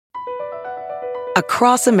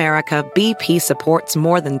Across America, BP supports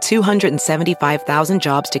more than 275,000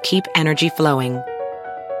 jobs to keep energy flowing.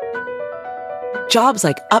 Jobs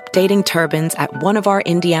like updating turbines at one of our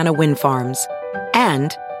Indiana wind farms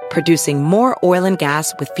and producing more oil and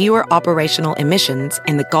gas with fewer operational emissions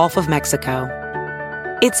in the Gulf of Mexico.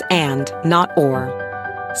 It's and, not or.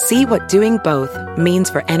 See what doing both means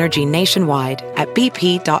for energy nationwide at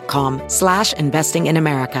bp.com/investing in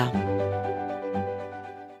America.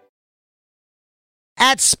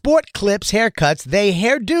 At Sport Clips Haircuts, they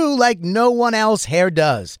hairdo like no one else hair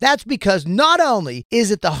does. That's because not only is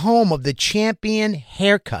it the home of the champion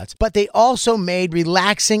haircuts, but they also made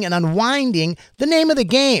relaxing and unwinding the name of the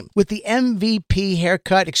game. With the MVP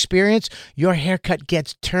haircut experience, your haircut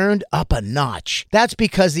gets turned up a notch. That's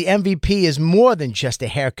because the MVP is more than just a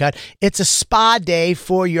haircut. It's a spa day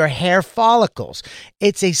for your hair follicles.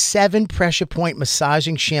 It's a 7 pressure point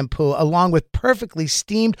massaging shampoo along with perfectly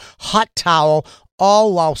steamed hot towel,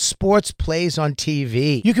 all while sports plays on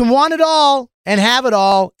TV. You can want it all and have it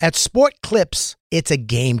all at Sport Clips. It's a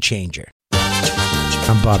game changer.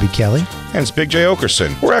 I'm Bobby Kelly. And it's Big J.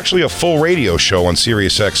 Okerson. We're actually a full radio show on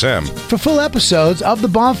Sirius XM. For full episodes of The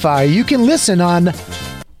Bonfire, you can listen on...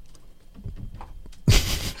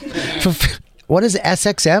 What is it,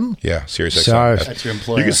 SXM? Yeah, Sirius XM. Sorry. That's your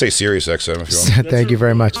employer. You can say Sirius XM if you want. Thank you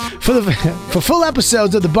very much. For full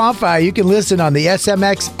episodes of The Bonfire, you can listen on the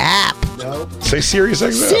SMX app. No. Say Sirius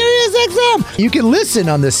XM. Sirius XM. You can listen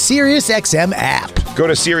on the Sirius XM app. Go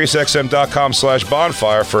to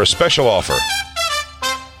SiriusXM.com/bonfire for a special offer.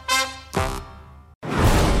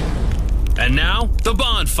 And now, The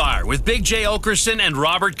Bonfire with Big J. Okerson and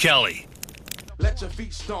Robert Kelly. Let your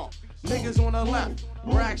feet stomp. Niggas on the left.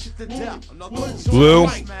 Rag shit to death. Lou,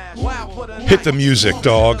 hit the music,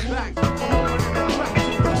 dog.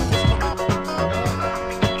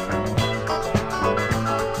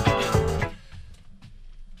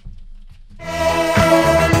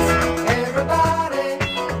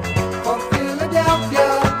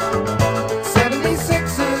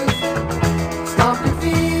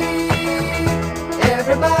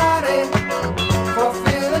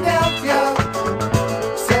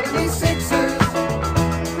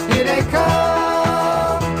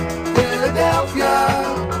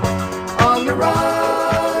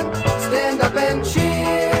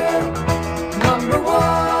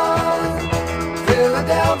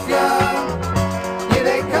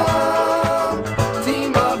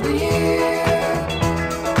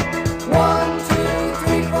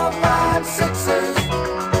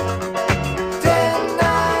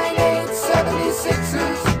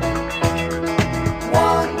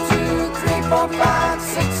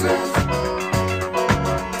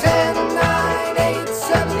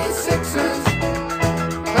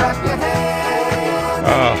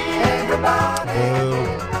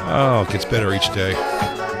 Oh, it gets better each day.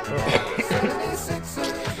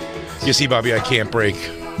 You see, Bobby, I can't break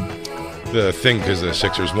the thing because the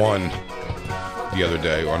Sixers won the other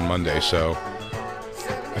day on Monday, so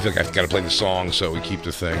I feel like I've got to play the song so we keep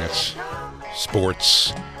the thing. It's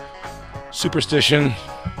sports superstition,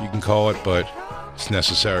 you can call it, but it's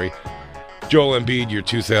necessary. Joel Embiid, your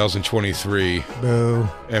 2023 Boo.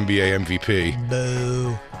 NBA MVP.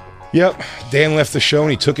 Boo. Yep, Dan left the show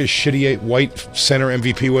and he took his shitty white center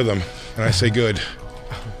MVP with him. And I say good.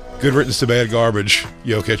 Good riddance to bad garbage,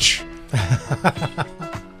 Jokic.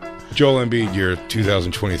 Joel Embiid, your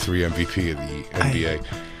 2023 MVP of the NBA.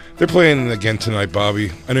 They're playing again tonight,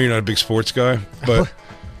 Bobby. I know you're not a big sports guy, but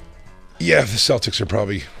yeah, the Celtics are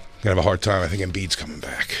probably going to have a hard time. I think Embiid's coming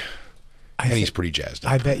back. And he's pretty jazzed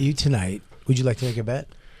up. I bet you tonight. Would you like to make a bet?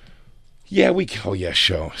 Yeah, oh yeah,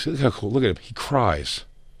 show. Look how cool. Look at him. He cries.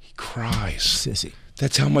 Cries. Sissy.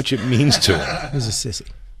 That's how much it means to him. He's a sissy.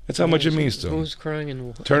 That's how much it means to him. Who's crying and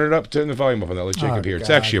what? Turn it up, turn the volume up on that. Let Jacob hear.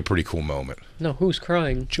 It's actually a pretty cool moment. No, who's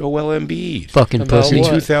crying? Joel Embiid. Fucking pussy.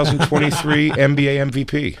 2023 NBA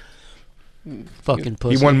MVP. Fucking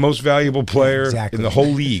pussy. He won most valuable player in the whole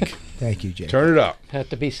league. Thank you, Jake. Turn it up.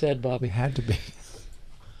 Had to be said, Bobby. Had to be.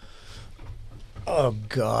 Oh,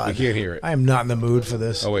 God. You can't hear it. I am not in the mood for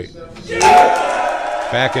this. Oh, wait.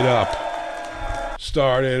 Back it up.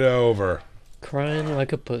 Start it over. Crying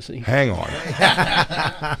like a pussy. Hang on.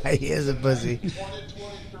 He is a pussy.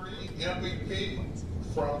 2023 MVP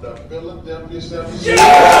from the Philadelphia 76ers.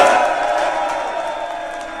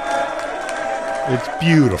 It's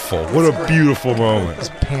beautiful. What a beautiful moment. His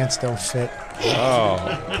pants don't fit.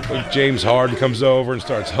 Oh. James Harden comes over and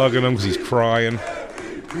starts hugging him because he's crying.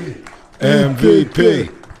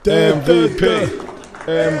 MVP. MVP.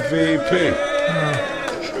 MVP.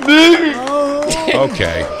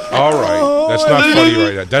 Okay. All right. That's not funny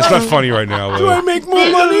right now. That's not funny right now, Lou. Do I make more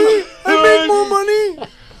money? I make more money.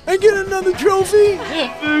 I get another trophy. I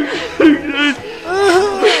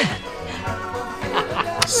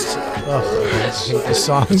hate the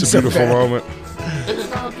song. It's a beautiful moment.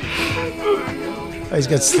 Oh, he's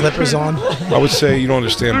got slippers on. I would say you don't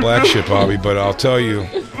understand black shit, Bobby, but I'll tell you,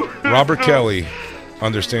 Robert Kelly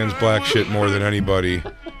understands black shit more than anybody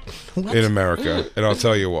in America, and I'll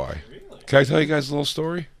tell you why. Can I tell you guys a little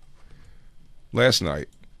story? Last night,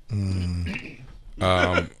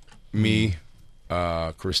 me,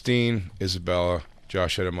 Christine, Isabella,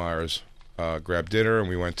 Josh Myers grabbed dinner, and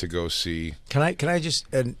we went to go see. Can I just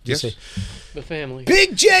Yes. say, The family.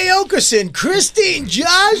 Big J. Okerson, Christine,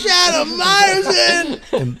 Josh Adam Myers,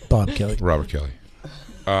 and Bob Kelly. Robert Kelly.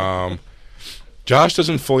 Josh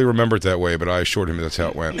doesn't fully remember it that way, but I assured him that's how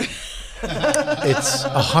it went. It's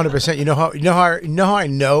 100%. You know how I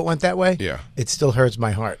know it went that way? Yeah. It still hurts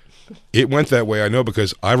my heart. It went that way, I know,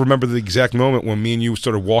 because I remember the exact moment when me and you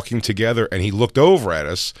started walking together, and he looked over at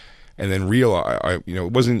us, and then realized,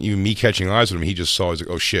 it wasn't even me catching eyes with him. He just saw, he's like,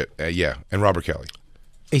 oh shit, yeah, and Robert Kelly.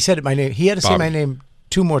 He said my name. He had to say Bobby. my name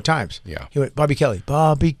 2 more times. Yeah. He went, Bobby Kelly.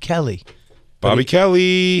 Bobby Kelly. Bobby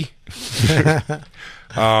Kelly.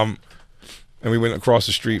 And we went across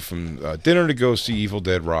the street from dinner to go see Evil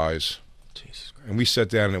Dead Rise. Jesus Christ. And we sat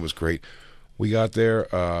down, and it was great. We got there.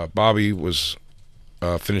 Bobby was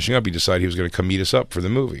finishing up. He decided he was going to come meet us up for the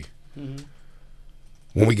movie. Mm-hmm.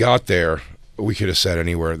 When we got there, we could have sat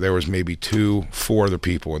anywhere. There was maybe 4 other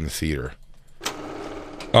people in the theater.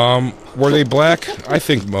 Were they black? I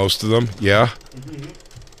think most of them, yeah.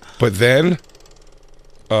 But then,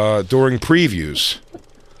 during previews,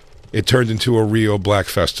 it turned into a real black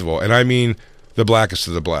festival. And I mean, the blackest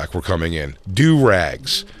of the black were coming in.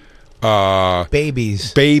 Do-rags.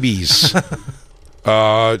 Babies.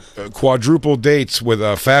 Quadruple dates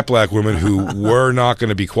with fat black women who were not going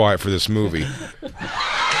to be quiet for this movie.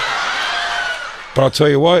 But I'll tell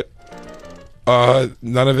you what,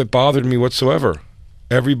 none of it bothered me whatsoever.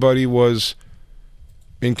 Everybody was,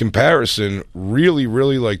 in comparison, really,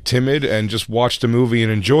 really like timid and just watched the movie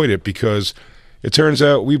and enjoyed it, because it turns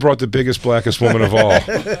out we brought the biggest, blackest woman of all,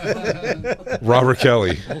 Robert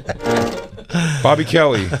Kelly, Bobby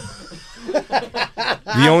Kelly.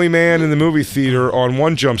 The only man in the movie theater on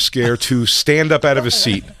one jump scare to stand up out of his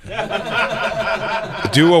seat,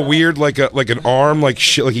 do a weird like an arm like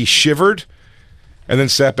he shivered, and then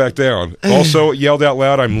sat back down. Also yelled out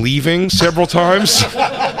loud, "I'm leaving," several times.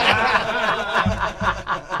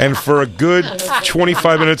 And for a good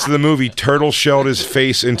 25 minutes of the movie, turtle shelled his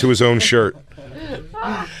face into his own shirt.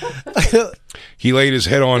 He laid his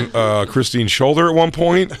head on Christine's shoulder at one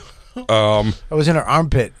point. I was in her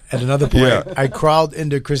armpit at another point. Yeah. I crawled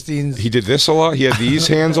into Christine's. He did this a lot. He had these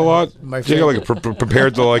hands a lot. My He got, like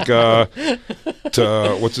prepared to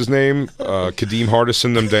to what's his name? Kadeem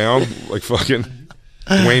Hardison them down like fucking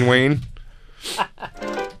Wayne.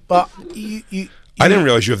 But I didn't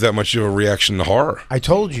realize you have that much of a reaction to horror. I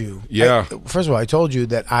told you. Yeah. First of all, I told you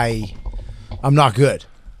that I'm not good.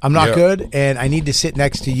 I'm not good, and I need to sit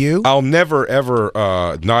next to you. I'll never ever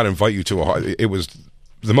not invite you to a. It was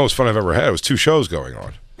the most fun I've ever had. It was 2 shows going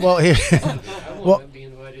on. Well, here. I want to be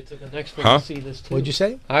invited to the next one to see this too. What'd you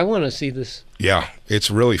say? I want to see this. Yeah,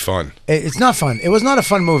 it's really fun. It's not fun. It was not a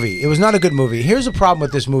fun movie. It was not a good movie. Here's a problem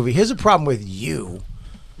with this movie. Here's a problem with you.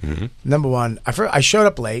 Mm-hmm. Number one, I showed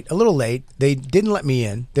up late, a little late. They didn't let me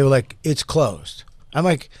in. They were like, "It's closed." I'm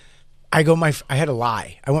like, I had to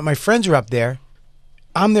lie. I went. My friends are up there.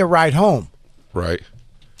 I'm their ride home. Right.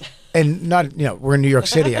 And not, we're in New York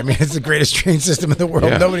City. I mean, it's the greatest train system in the world.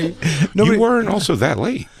 Yeah. Nobody. You weren't also that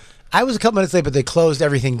late. I was a couple minutes late, but they closed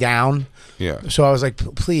everything down. Yeah. So I was like,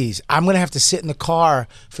 please, I'm going to have to sit in the car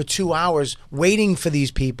for 2 hours waiting for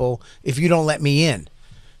these people if you don't let me in.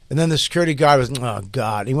 And then the security guard was, oh,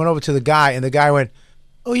 God. He went over to the guy, and the guy went,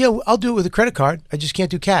 oh, yeah, I'll do it with a credit card. I just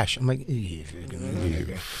can't do cash. I'm like, what do you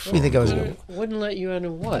think I was doing? Wouldn't let you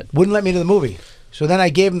in what? Wouldn't let me into the movie. So then I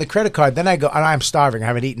gave him the credit card. Then I go, I'm starving. I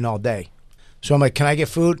haven't eaten all day. So I'm like, can I get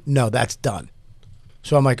food? No, that's done.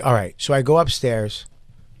 So I'm like, all right. So I go upstairs,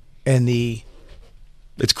 and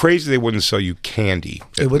It's crazy they wouldn't sell you candy.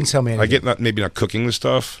 They wouldn't sell me anything. I get maybe not cooking the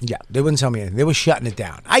stuff. Yeah, they wouldn't tell me anything. They were shutting it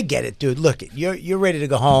down. I get it, dude. Look, you're ready to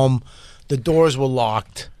go home. The doors were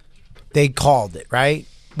locked. They called it, right?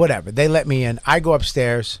 Whatever. They let me in. I go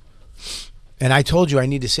upstairs. And I told you I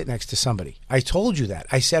need to sit next to somebody. I told you that.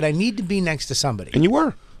 I said I need to be next to somebody. And you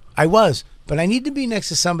were. I was. But I need to be next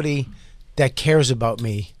to somebody that cares about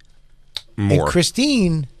me. More. And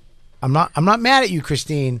Christine, I'm not mad at you,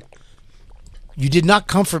 Christine. You did not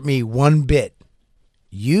comfort me one bit.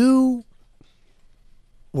 You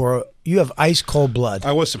you have ice cold blood.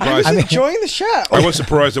 I was I surprised. was enjoying the show. I was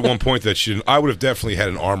surprised at one point that I would have definitely had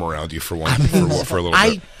an arm around you for a little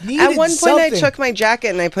bit. At one point, I took my jacket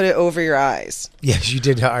and I put it over your eyes. Yes, you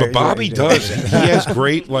did. But Bobby does. He has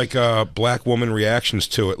great black woman reactions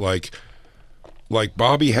to it. Like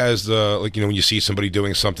Bobby has when you see somebody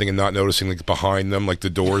doing something and not noticing behind them, like the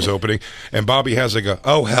doors opening, and Bobby has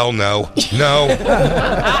oh hell no.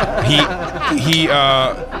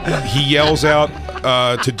 He yells out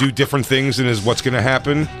to do different things and is what's going to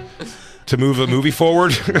happen to move the movie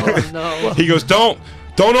forward. Oh, no. He goes, don't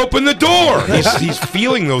open the door. He's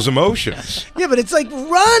feeling those emotions. Yeah, but it's like,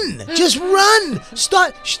 run, just run,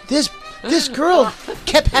 stop. This girl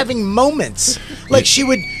kept having moments like she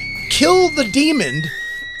would kill the demon,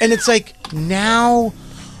 and it's like, now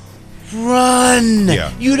run.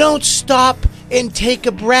 Yeah. You don't stop and take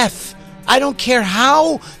a breath. I don't care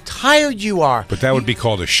how tired you are. But that would be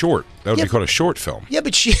called a short. That would be called a short film. Yeah,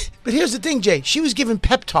 but here's the thing, Jay. She was giving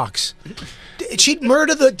pep talks. She'd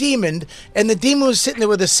murder the demon, and the demon was sitting there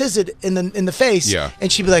with a scissor in the face. Yeah.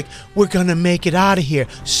 And she'd be like, "We're gonna make it out of here.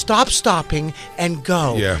 Stop stopping and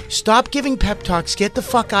go. Yeah. Stop giving pep talks. Get the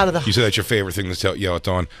fuck out of the." You said that's your favorite thing to yell at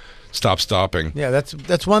Dawn. Stop stopping. Yeah,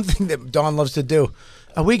 that's one thing that Dawn loves to do.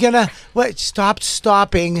 Are we gonna stop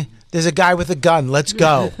stopping? There's a guy with a gun. Let's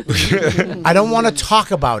go. I don't want to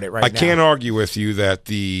talk about it right now. I can't argue with you that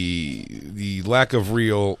the lack of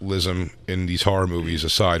realism in these horror movies,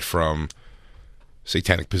 aside from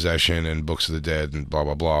satanic possession and Books of the Dead and blah,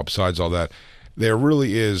 blah, blah, besides all that, there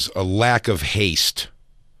really is a lack of haste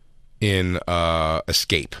in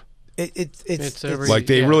escape. It's like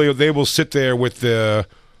they will sit there with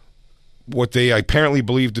what they apparently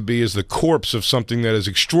believe to be is the corpse of something that is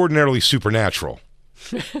extraordinarily supernatural.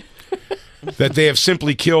 That they have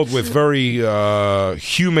simply killed with very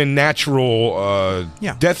human, natural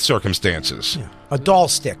death circumstances. Yeah. A doll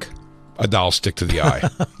stick. A doll stick to the eye.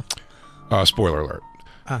 Spoiler alert.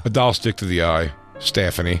 A doll stick to the eye.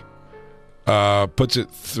 Stephanie puts it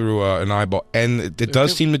through an eyeball, and it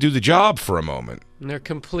does seem to do the job for a moment. And they're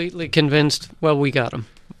completely convinced, well, we got him.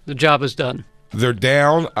 The job is done. They're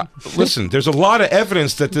down. Listen, there's a lot of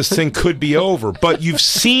evidence that this thing could be over, but you've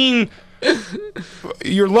seen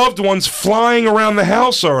your loved ones flying around the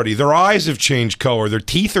house already. Their eyes have changed color. Their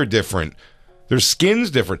teeth are different. Their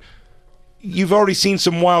skin's different. You've already seen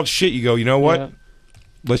some wild shit. You go, you know what? Yeah.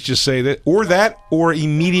 Let's just say that, or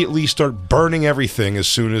immediately start burning everything as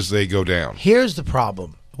soon as they go down. Here's the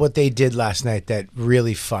problem. What they did last night that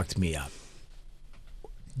really fucked me up.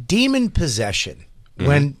 Demon possession. Mm-hmm.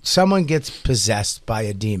 When someone gets possessed by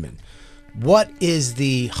a demon, what is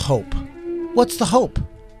the hope? What's the hope?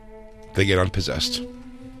 They get unpossessed.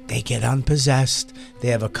 They get unpossessed. They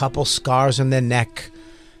have a couple scars on their neck.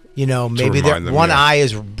 You know, maybe their one eye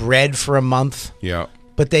is red for a month. Yeah.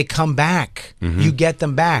 But they come back. Mm-hmm. You get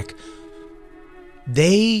them back.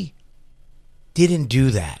 They didn't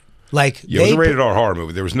do that. Like, it was a rated R horror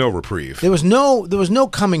movie. There was no reprieve. There was no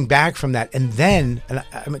coming back from that. And then,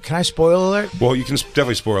 can I spoil alert? Well, you can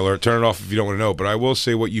definitely spoil alert. Turn it off if you don't want to know. But I will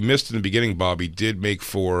say what you missed in the beginning, Bobby, did make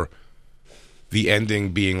for the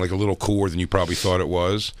ending being like a little cooler than you probably thought it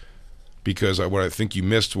was. Because what I think you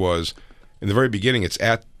missed was, in the very beginning, it's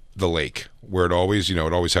at the lake where it always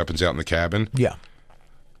happens out in the cabin. Yeah.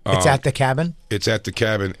 It's at the cabin? It's at the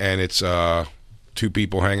cabin, and it's two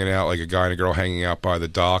people hanging out, like a guy and a girl hanging out by the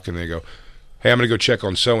dock, and they go, hey, I'm going to go check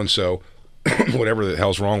on so-and-so, whatever the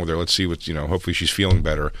hell's wrong with her. Let's see what, hopefully she's feeling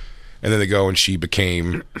better. And then they go, and she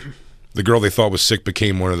became, the girl they thought was sick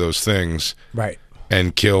became one of those things. Right.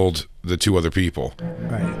 And killed the two other people.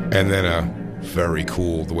 Right. And then very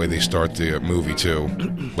cool, the way they start the movie, too.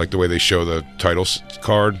 Like the way they show the title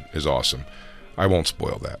card is awesome. I won't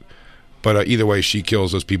spoil that. But either way, she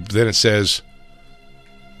kills those people. Then it says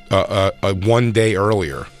one day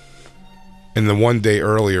earlier. And the one day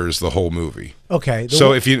earlier is the whole movie. Okay.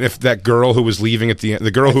 So if that girl who was leaving at the end,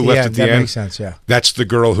 the girl who left at the end, that makes sense, yeah. That's the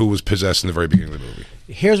girl who was possessed in the very beginning of the movie.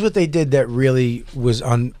 Here's what they did that really was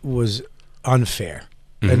unfair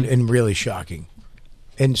and really shocking.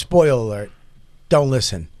 And spoiler alert, don't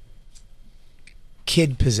listen.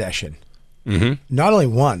 Kid possession. Mm-hmm. Not only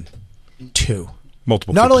one, two.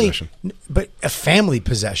 Multiple not only, possession. But a family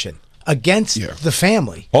possession against the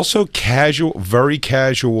family. Also very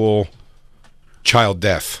casual child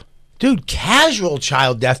death. Dude, casual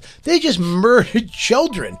child death. They just murdered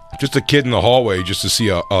children. Just a kid in the hallway just to see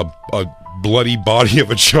a bloody body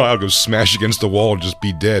of a child go smash against the wall and just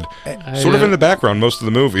be dead. Sort of in the background most of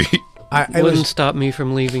the movie. It wouldn't stop me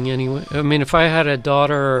from leaving anyway. I mean, if I had a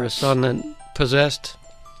daughter or a son that possessed,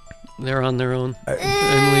 they're on their own.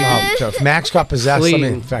 So if Max got possessed, I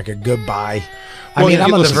mean, fucking goodbye. I mean,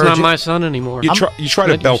 I'm on the It's verge. not my son anymore. You try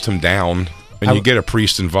to belt him down, and you get a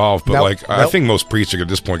priest involved. But I think most priests are at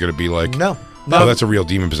this point going to be like, no, that's a real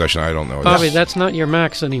demon possession. I don't know. Bobby, that's not your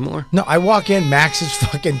Max anymore. No, I walk in, Max is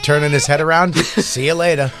fucking turning his head around. See you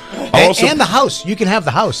later. Also- and the house. You can have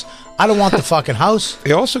the house. I don't want the fucking house.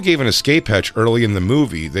 They also gave an escape hatch early in the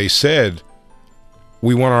movie. They said,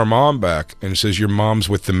 "We want our mom back," and it says, "Your mom's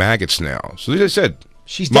with the maggots now." So they said,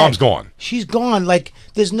 Mom's gone. She's gone. Like,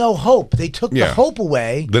 there's no hope. They took the hope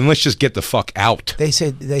away. Then let's just get the fuck out. They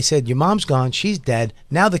said your mom's gone. She's dead.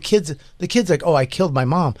 Now the kid's like, oh, I killed my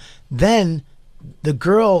mom. Then the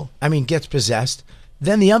girl, gets possessed.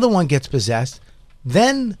 Then the other one gets possessed.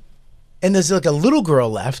 And there's like a little girl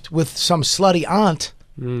left with some slutty aunt.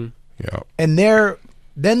 Yeah. And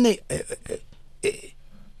then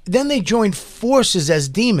they joined forces as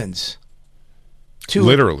demons.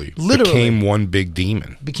 Literally became one big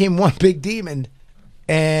demon.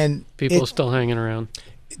 And people still hanging around.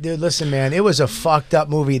 Dude, listen, man, it was a fucked up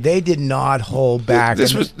movie. They did not hold back.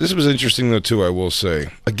 This was interesting though too. I will say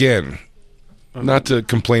again, not to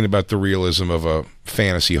complain about the realism of a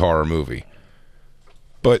fantasy horror movie,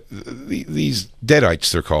 but these Deadites,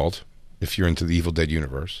 they're called, if you're into the Evil Dead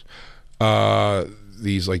universe,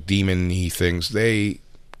 these like demon-y things, they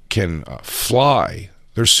can fly.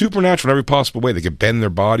 They're supernatural in every possible way. They can bend their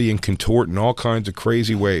body and contort in all kinds of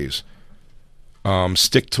crazy ways.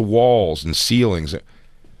 Stick to walls and ceilings.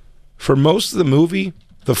 For most of the movie,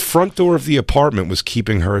 the front door of the apartment was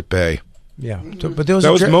keeping her at bay. Yeah, but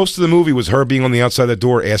most of the movie was her being on the outside of the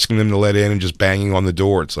door, asking them to let in, and just banging on the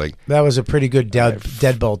door. It's like that was a pretty good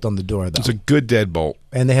deadbolt on the door, though. It's a good deadbolt,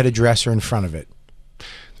 and they had a dresser in front of it.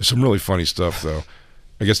 There's some really funny stuff, though.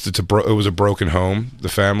 I guess it was a broken home. The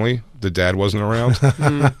family, the dad wasn't around,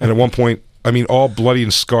 and at one point, all bloody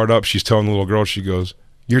and scarred up, she's telling the little girl, she goes,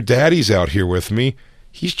 "Your daddy's out here with me.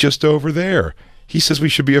 He's just over there. He says we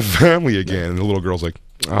should be a family again." And the little girl's like,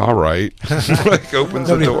 "All right." Like opens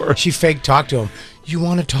the door. She fake talked to him. "You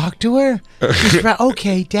want to talk to her?"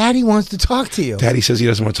 "Okay, Daddy wants to talk to you." Daddy says he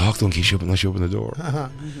doesn't want to talk to him unless you open the door.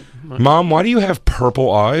 Mom, why do you have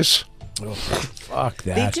purple eyes? Oh, fuck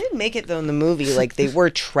that. They did make it though in the movie, like they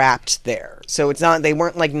were trapped there. So it's not, they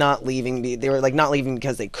weren't like not leaving. They were like not leaving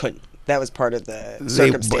because they couldn't. That was part of the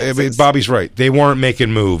circumstances. Bobby's right. They weren't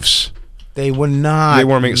making moves. They were not. They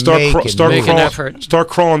weren't making. Start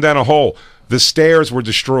crawling down a hole. The stairs were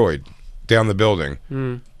destroyed down the building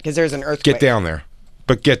because there's an earthquake. Get down there,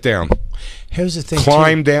 but get down. Here's the thing.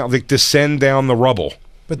 Climb down. Like descend down the rubble.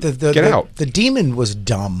 But get out. The demon was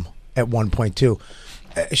dumb at one point too.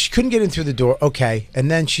 She couldn't get in through the door. Okay,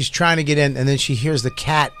 and then she's trying to get in, and then she hears the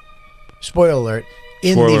cat. Spoiler alert!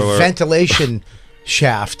 In the ventilation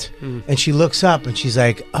shaft, and she looks up and she's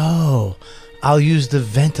like, "Oh, I'll use the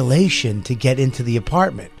ventilation to get into the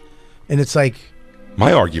apartment." And it's like,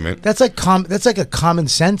 my argument. That's like a common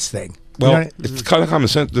sense thing. Well, it's kind of common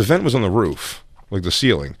sense. The vent was on the roof, like the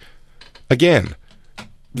ceiling. Again,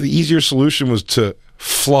 the easier solution was to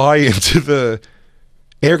fly into the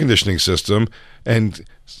air conditioning system and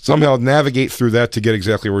somehow navigate through that to get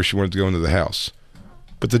exactly where she wanted to go into the house.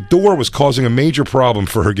 But the door was causing a major problem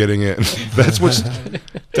for her getting in. That's what's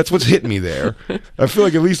hit me there. I feel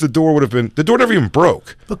like at least the door never even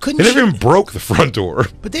broke. But couldn't it never even broke the front door.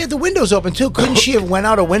 But they had the windows open too. Couldn't she have went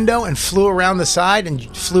out a window and flew around the side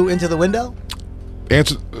and flew into the window?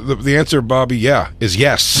 The answer, Bobby, is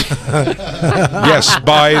yes. Yes,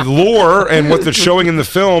 by lore and what they're showing in the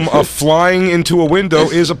film, flying into a window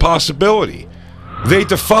is a possibility. They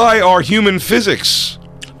defy our human physics.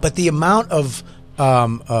 But the amount of I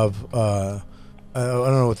don't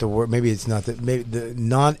know what the word. Maybe it's not that. Maybe the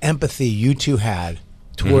non-empathy you two had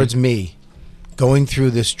towards me, going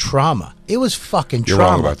through this trauma. It was fucking trauma. You're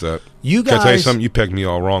wrong about that. You guys. Can I tell you something? You pegged me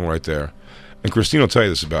all wrong right there. And Christine will tell you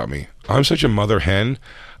this about me. I'm such a mother hen.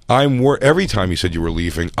 Every time you said you were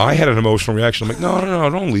leaving, I had an emotional reaction. I'm like, no,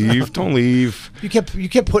 don't leave, don't leave. You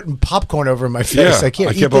kept putting popcorn over in my face. Yeah, I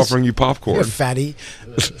kept offering you popcorn. You're fatty.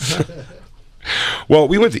 Well,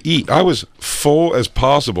 we went to eat. I was full as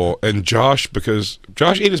possible, and Josh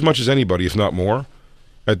ate as much as anybody, if not more,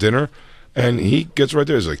 at dinner. And he gets right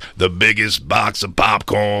there. He's like, the biggest box of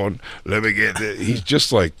popcorn. Let me get this. He's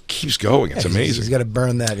just like, keeps going. It's amazing. He's got to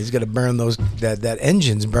burn that. He's got to burn those. That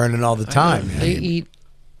engine's burning all the time. They eat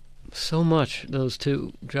so much. Those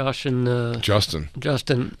two, Josh and Justin.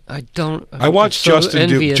 I watch Justin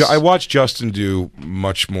envious. do. I watch Justin do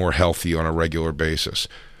much more healthy on a regular basis.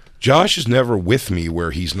 Josh is never with me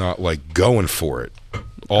where he's not like going for it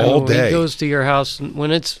all day. He goes to your house and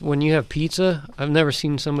when you have pizza. I've never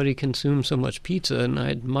seen somebody consume so much pizza, and I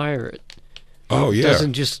admire it. Oh yeah, You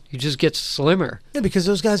just get slimmer. Yeah, because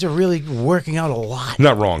those guys are really working out a lot.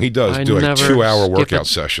 Not wrong. He does do like 2-hour workout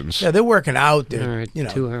sessions. Yeah, they're working out. They're All right,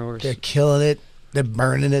 2 hours. They're killing it. They're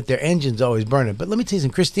burning it. Their engine's always burning. But let me tell you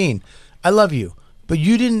something, Christine. I love you, but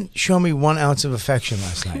you didn't show me 1 ounce of affection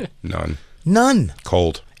last night. None.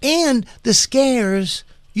 Cold. And the scares,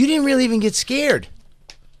 you didn't really even get scared.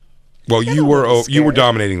 Well, you were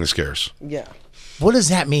dominating the scares. Yeah. What does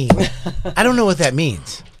that mean? I don't know what that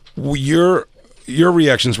means. Well, your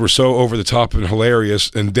reactions were so over the top and hilarious,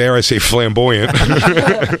 and dare I say flamboyant.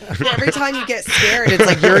 Every time you get scared, it's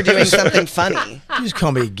like you're doing something funny. You just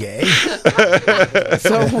call me gay.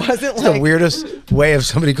 So it wasn't It's like the weirdest way of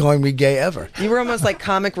somebody calling me gay ever. you were almost like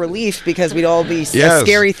comic relief because we'd all be Yes. a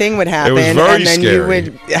scary thing would happen, It was very and then scary.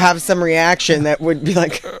 you would have some reaction that would be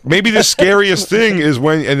like, Maybe the scariest thing is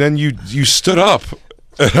when, and then you stood up.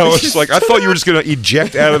 And I was like, I thought you were just going to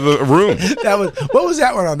eject out of the room. What was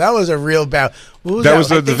that one on? That was a real bad. What was That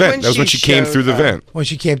was one? the vent. That was when she came through the vent. When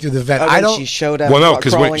she came through the vent. oh, then she showed up Well, no,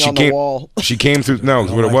 because crawling when she on came, the wall. she came through. No,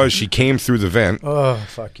 what it was, she came through the vent. Oh,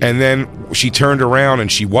 fuck you. And then she turned around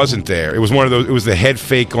and she wasn't there. It was one of those. It was the head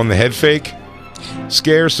fake on the head fake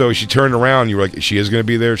scare. So she turned around. You were like, she is going to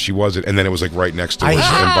be there. She wasn't. And then it was like right next to her. And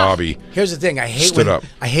Bobby. Here's the thing. I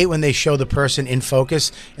hate when they show the person in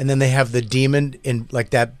focus and then they have the demon in like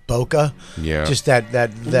that bokeh. Yeah. Just that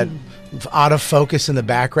out of focus in the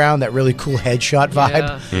background. That really cool headshot vibe.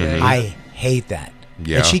 Yeah. Mm-hmm. I hate that.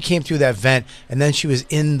 Yeah. And she came through that vent, and then she was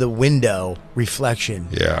in the window reflection.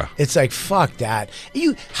 Yeah. It's like, fuck that.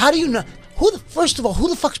 How do you know? First of all, who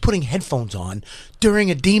the fuck's putting headphones on during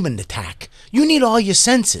a demon attack? You need all your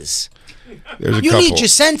senses. There's a You couple. need your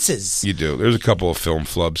senses. You do. There's a couple of film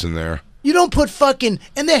flubs in there. You don't put fucking...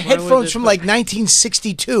 And they're would headphones they from put- like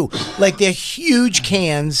 1962. Like they're huge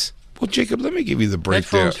cans. Well, Jacob, let me give you the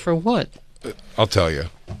breakdown. Headphones for what? I'll tell you.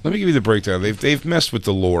 Let me give you the breakdown. They've messed with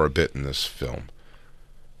the lore a bit in this film.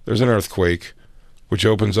 There's an earthquake, which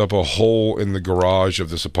opens up a hole in the garage of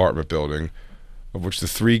this apartment building, of which the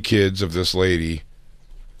 3 kids of this lady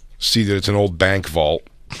see that it's an old bank vault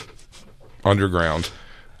underground.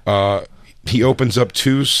 He opens up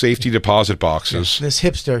 2 safety deposit boxes. This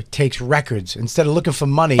hipster takes records instead of looking for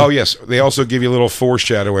money. Oh, yes. They also give you a little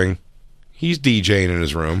foreshadowing. He's DJing in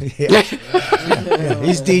his room. Yeah,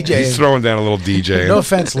 he's DJing. He's throwing down a little DJ. No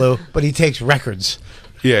offense, Lou, but he takes records.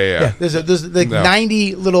 Yeah. There's like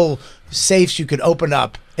 90 little safes you could open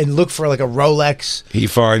up and look for like a Rolex. He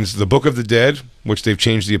finds the Book of the Dead, which they've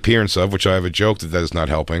changed the appearance of, which I have a joke that is not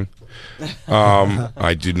helping.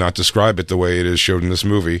 I did not describe it the way it is showed in this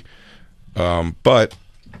movie. But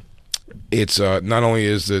it's not only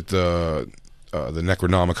is it the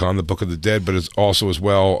Necronomicon, the Book of the Dead, but it's also as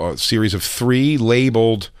well a series of 3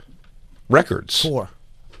 labeled records. 4.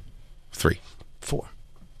 3.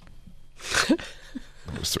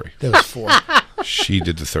 It was 3. There was 4. She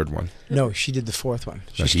did the 3rd one. No, she did the 4th one.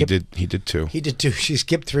 No, he did 2. He did 2. She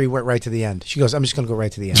skipped 3, went right to the end. She goes, I'm just going to go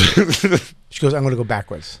right to the end. She goes, I'm going to go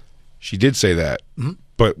backwards. She did say that,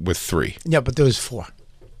 but with 3. Yeah, but there was 4.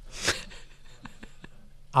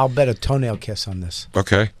 I'll bet a toenail kiss on this.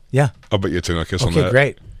 Okay. Yeah. I'll bet you a toenail kiss on Okay, that.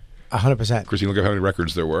 great. 100%. Christine, look at how many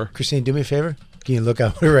records there were. Christine, do me a favor. Can you look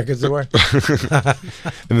up what records there were?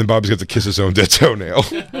 And then Bobby's got to kiss his own dead toenail.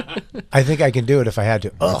 I think I can do it if I had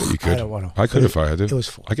to. Oh, You could. I don't want to. I could if I had to. It was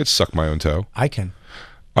 4. I could suck my own toe. I can.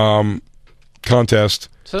 Contest.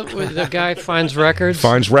 So the guy finds records.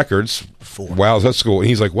 Finds records. 4. Wow, that's cool. And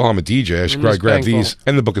he's like, well, I'm a DJ. I should In probably this grab bank these vault.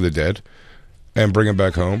 and the Book of the Dead and bring them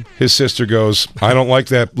back home. His sister goes, I don't like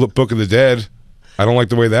that Book of the Dead. I don't like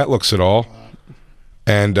the way that looks at all.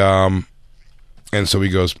 And so he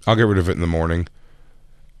goes, I'll get rid of it in the morning.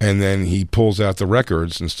 And then he pulls out the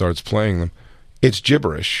records and starts playing them. It's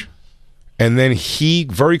gibberish. And then he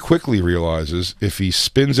very quickly realizes if he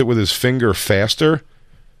spins it with his finger faster,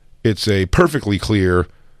 it's a perfectly clear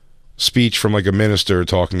speech from like a minister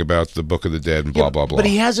talking about the Book of the Dead and blah, blah, blah. But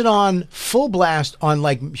he has it on full blast on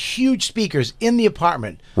like huge speakers in the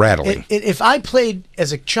apartment. Rattling. If I played,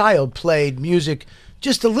 as a child, played music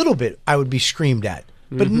just a little bit, I would be screamed at.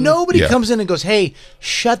 But nobody Yeah. comes in and goes, hey,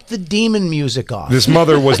 shut the demon music off. This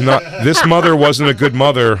mother wasn't a good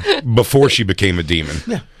mother before she became a demon.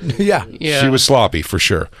 Yeah. Yeah. She was sloppy for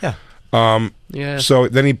sure. Yeah. Yeah. So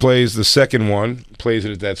then he plays the second one, plays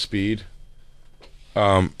it at that speed,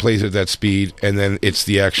 and then it's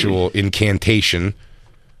the actual incantation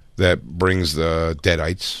that brings the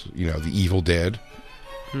Deadites, the evil dead,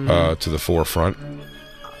 to the forefront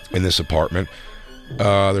in this apartment.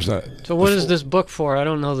 There's not. So what is this book for? I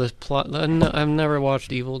don't know this plot. I've never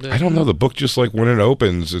watched Evil Dead. I don't know. The book just like when it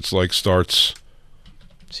opens, it's like starts.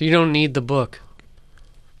 So you don't need the book.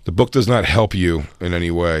 The book does not help you in any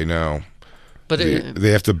way. No. But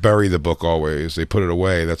they have to bury the book always. They put it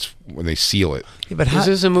away. That's when they seal it. Yeah, but is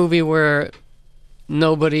this a movie where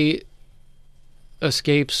nobody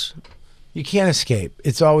escapes? You can't escape.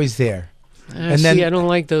 It's always there. And then I don't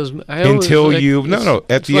like those. At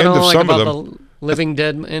the end of some of them. The Living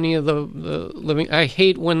Dead, any of the living. I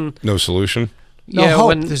hate when no solution. No yeah, hope.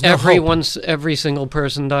 when There's no hope. every single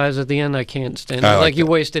person dies at the end, I can't stand it. I Like you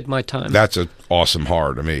wasted my time. That's an awesome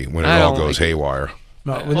horror to me when it I all don't goes like it. haywire.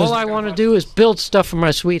 No, all I want to do is build stuff for my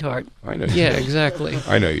sweetheart. I know. You Yeah, do. exactly.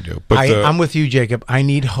 I know you do. But I'm with you, Jacob. I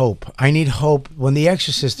need hope. I need hope. When The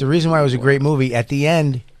Exorcist, the reason why it was a great movie, at the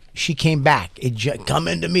end, she came back. Come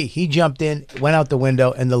into me. He jumped in, went out the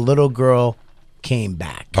window, and the little girl came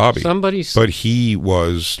back. Bobby. Somebody's. But he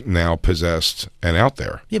was now possessed and out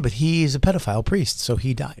there. Yeah, but he's a pedophile priest, so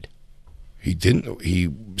he died. He didn't. He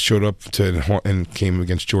showed up and came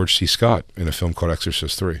against George C. Scott in a film called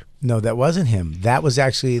Exorcist 3. No, that wasn't him. That was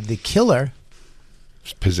actually the killer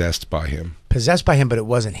Possessed by him. possessed by him, but it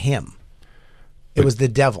wasn't him. It was the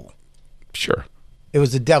devil. Sure. It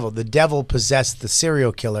was the devil. The devil possessed the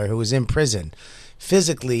serial killer who was in prison.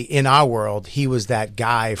 Physically, in our world, he was that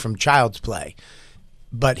guy from Child's Play.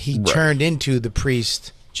 But he turned into the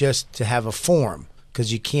priest just to have a form,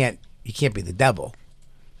 because you can't be the devil.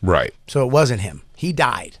 Right. So it wasn't him. He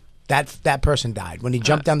died. That person died. When he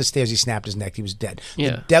jumped down the stairs, he snapped his neck. He was dead.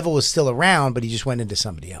 Yeah. The devil was still around, but he just went into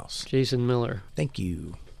somebody else. Jason Miller. Thank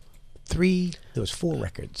you. There was 4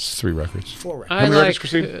 records. 3 records. 4 records. I many like records,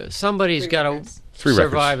 Christine? somebody's got to 3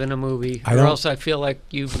 survive in a movie, I or don't- else I feel like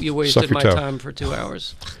you Suck wasted your my toe. time for 2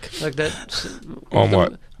 hours. Like that. On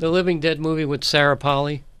what? The Living Dead movie with Sarah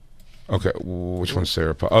Polley. Okay. Which one's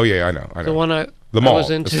Sarah? Oh, yeah, I know. The one I The mall. was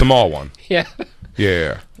into. It's the mall one. Yeah.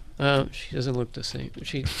 Yeah. She doesn't look the same.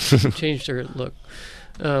 She changed her look.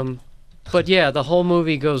 But yeah, the whole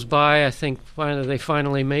movie goes by. I think they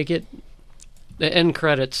finally make it. The end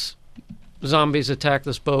credits, zombies attack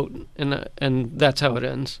this boat, and that's how it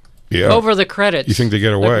ends. Yeah. Over the credits. You think they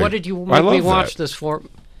get Like, away? what did you I make me love watch that. this for?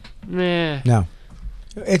 Nah. No.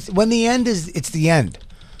 It's when the end is. It's the end.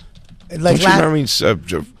 Like Don't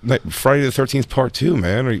you remember Friday the 13th Part 2,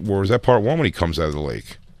 man? Or was that Part 1 when he comes out of the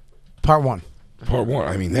lake? part 1. Part 1.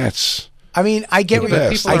 I mean, that's... I mean, I get The what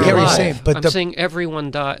best. People I are get what you're alive. saying, but I'm saying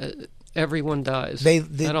everyone dies. Everyone dies. they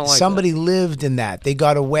I don't like somebody that. lived in that. They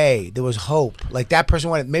got away. There was hope. Like that person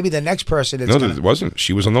wanted. Maybe the next person. No, it wasn't.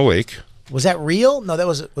 She was on the lake. Was that real? No, that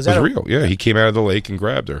was. Was It that was real. Yeah, he came out of the lake and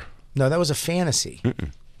grabbed her. No, that was a fantasy.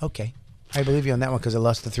 Okay, I believe you on that one because I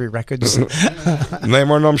lost the 3 records.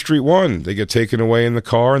 Nightmare on Elm Street 1. They get taken away in the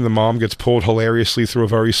car, and the mom gets pulled hilariously through a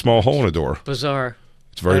very small hole in a door. Bizarre.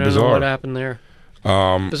 It's very I don't bizarre. know what happened there.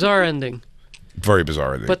 Bizarre ending. Very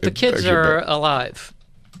bizarre. But the kids are alive.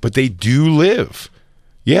 But they do live.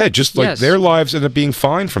 Yeah, just like Yes. their lives end up being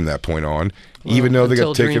fine from that point on, even though they got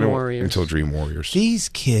until taken Dream away Warriors. until Dream Warriors. These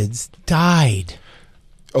kids died.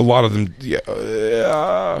 A lot of them,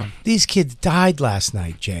 yeah. These kids died last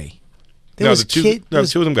night, Jay. There No, was the two, kid. no, there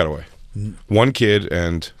was two of them got away. One kid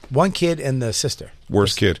and one kid and the sister.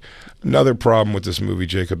 worst kid. Another problem with this movie,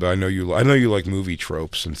 Jacob. I know you like movie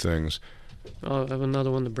tropes and things. I'll have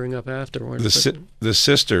another one to bring up afterwards. The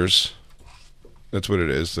sisters. That's what it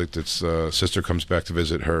is. Like it's sister comes back to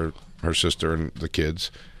visit her sister and the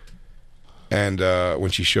kids, and when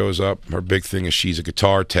she shows up, her big thing is she's a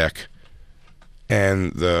guitar tech,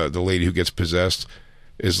 and the lady who gets possessed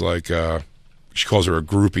is like she calls her a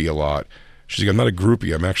groupie a lot. She's like, I'm not a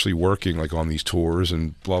groupie. I'm actually working like on these tours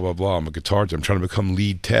and blah blah blah. I'm a guitar tech. I'm trying to become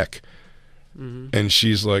lead tech, and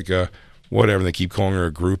she's like, whatever. And they keep calling her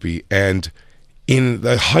a groupie. And in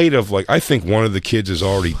the height of like, I think one of the kids is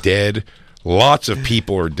already dead. Lots of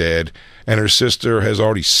people are dead, and her sister has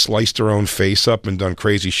already sliced her own face up and done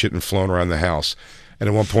crazy shit and flown around the house. And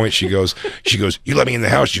at one point she goes, you let me in the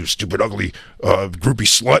house, you stupid, ugly, groupie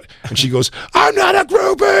slut. And she goes, I'm not a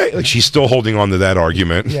groupie. Like she's still holding on to that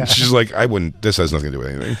argument. Yeah. She's like, this has nothing to do with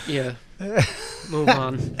anything. Yeah. Move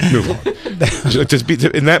on. Move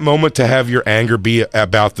on. In that moment, to have your anger be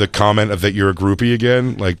about the comment of that you're a groupie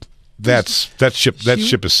again, like that ship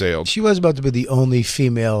has sailed. She was about to be the only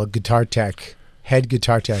female head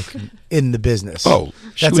guitar tech in the business. Oh,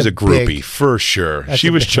 she That's was a groupie big- for sure. That's She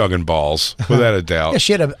a was big- chugging balls without a doubt. Yeah,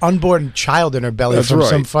 she had an unborn child in her belly That's from right.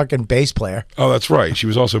 some fucking bass player. Oh, that's right. She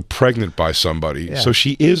was also pregnant by somebody, Yeah. so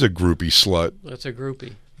she is a groupie slut. That's a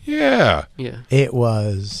groupie. Yeah. Yeah. It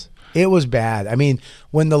was It was bad. I mean,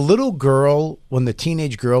 when the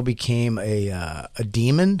teenage girl became a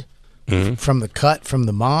demon from the cut from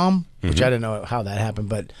the mom, which I don't know how that happened,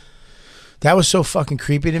 but that was so fucking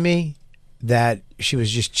creepy to me that she was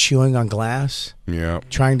just chewing on glass,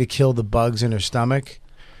 trying to kill the bugs in her stomach.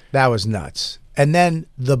 That was nuts. And then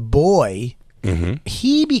the boy,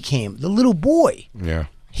 he became the little boy. Yeah.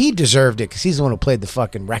 He deserved it because he's the one who played the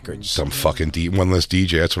fucking records. Some fucking one less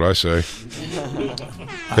DJ. That's what I say.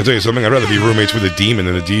 I'll tell you something. I'd rather be roommates with a demon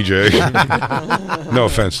than a DJ. No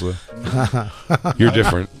offense, Lou. You're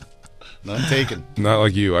different. None taken. Not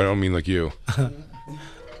like you. I don't mean like you.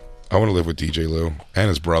 I want to live with DJ Lou and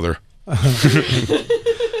his brother.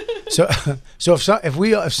 So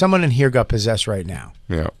if someone in here got possessed right now,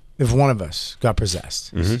 if one of us got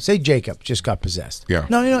possessed, say Jacob just got possessed. Yeah.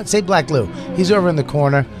 No, you know what? Say Black Lou. He's over in the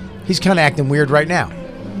corner. He's kind of acting weird right now.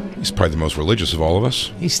 He's probably the most religious of all of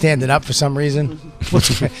us. He's standing up for some reason.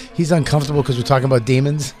 He's uncomfortable because we're talking about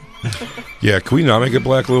demons. Yeah, can we not make it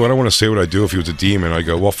Black Lou? I don't want to say what I'd do if he was a demon. I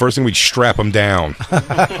go, well, first thing we'd strap him down.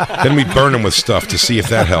 Then we'd burn him with stuff to see if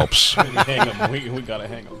that helps. We gotta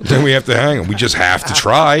hang him. Then we have to hang him. We just have to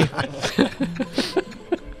try.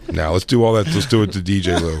 Now, let's do all that. Let's do it to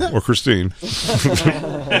DJ Lou or Christine.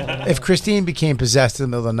 If Christine became possessed in the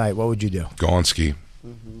middle of the night, what would you do? Gonski.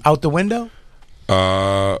 Out the window?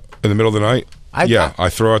 In the middle of the night? I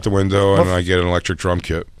throw out the window and I get an electric drum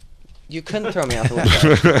kit. You couldn't throw me out the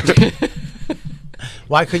window.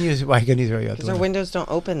 Why couldn't you throw you out the window? Because our windows don't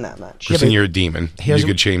open that much. Christine, you're a demon. You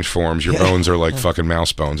could change forms. Your bones are like fucking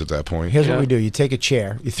mouse bones at that point. Here's what we do. You take a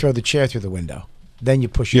chair. You throw the chair through the window. Then you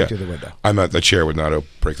push it through the window. The chair would not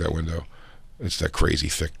break that window. It's that crazy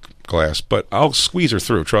thick glass. But I'll squeeze her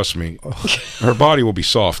through. Trust me. Her body will be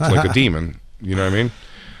soft like a demon. You know what I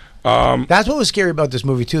mean? That's what was scary about this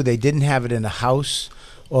movie, too. They didn't have it in a house.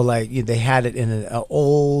 Or they had it in an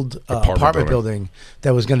old apartment building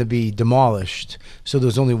that was going to be demolished. So there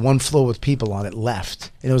was only one floor with people on it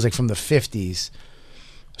left. And it was like from the 50s.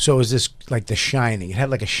 So it was this like The Shining. It had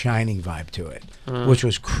like a Shining vibe to it, which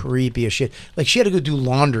was creepy as shit. Like she had to go do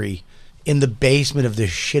laundry in the basement of this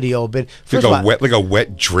shitty old bit. Like a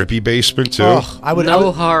wet, drippy basement too. Oh, I would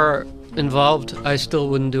horror involved. I still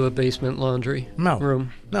wouldn't do a basement laundry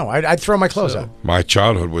room. No, I'd throw my clothes out. My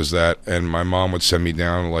childhood was that, and my mom would send me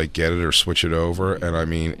down to like get it or switch it over, and I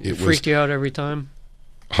mean it freaked you out every time.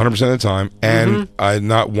 100% of the time, and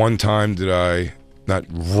not one time did I not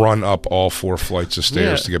run up all 4 flights of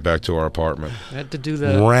stairs to get back to our apartment. I had to do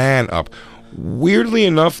that. Ran up. Weirdly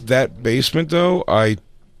enough, that basement though, I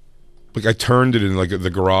turned it in like the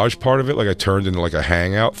garage part of it, like I turned into like a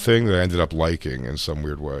hangout thing that I ended up liking in some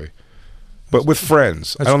weird way. But with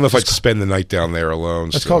friends. I don't know if I'd spend the night down there alone.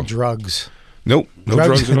 That's called drugs. Nope. No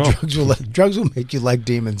drugs at all. Drugs will make you like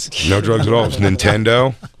demons. No drugs at all. It was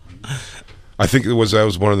Nintendo. I think that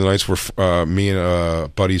was one of the nights where me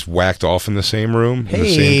and buddies whacked off in the same room, in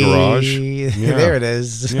the same garage. Yeah. There it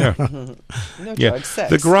is. Yeah. No drugs,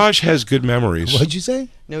 sex. The garage has good memories. What'd you say?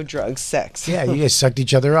 No drugs, sex. Yeah, you guys sucked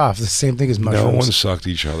each other off. The same thing as mushrooms. No one sucked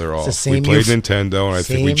each other off. The same we played Nintendo, and I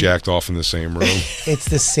think we jacked off in the same room. It's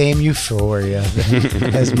the same euphoria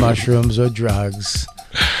as mushrooms or drugs.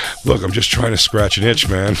 Look, I'm just trying to scratch an itch,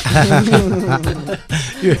 man.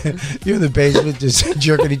 You're in the basement just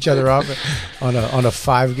jerking each other off on a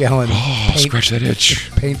 5-gallon scratch that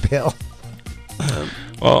itch paint pail.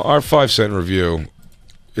 Well, our 5-cent review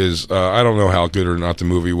is, I don't know how good or not the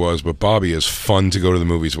movie was, but Bobby is fun to go to the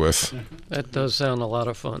movies with. That does sound a lot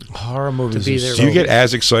of fun. Horror movies. To be there. Do you get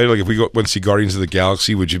as excited, like if we go and see Guardians of the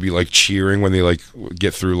Galaxy, would you be like cheering when they like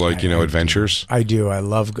get through like, adventures? I do. I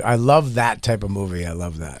love that type of movie. I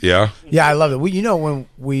love that. Yeah? Yeah, I love it. When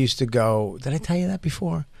we used to go, did I tell you that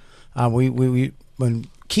before? When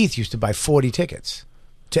Keith used to buy 40 tickets.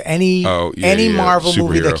 To any Marvel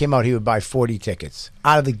movie that came out, he would buy 40 tickets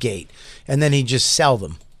out of the gate, and then he'd just sell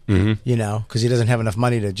them. Because he doesn't have enough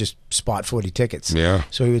money to just spot 40 tickets. Yeah.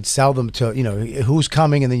 So he would sell them to who's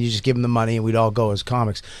coming, and then you just give him the money, and we'd all go as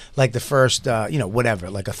comics. Like the first, whatever,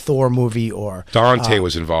 like a Thor movie or Dante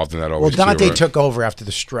was involved in that always. Well, Dante too, right? took over after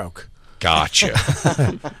the stroke. Gotcha.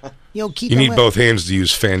 Keith, you need both hands to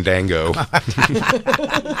use Fandango.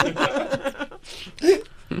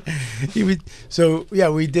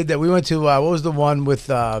 We did that. We went to what was the one with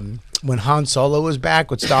when Han Solo was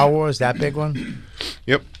back with Star Wars, that big one?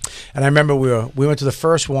 Yep. And I remember we went to the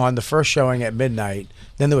first showing at midnight.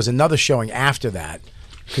 Then there was another showing after that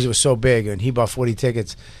because it was so big, and he bought 40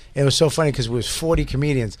 tickets. And it was so funny because it was 40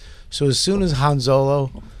 comedians. So as soon as Han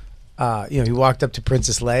Solo, he walked up to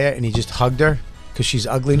Princess Leia and he just hugged her because she's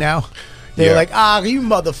ugly now. They were Yeah. like, you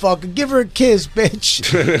motherfucker, give her a kiss,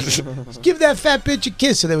 bitch. Give that fat bitch a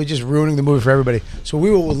kiss. So they were just ruining the movie for everybody. So we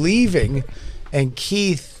were leaving, and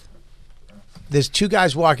Keith, there's two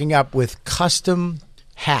guys walking up with custom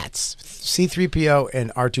hats, C-3PO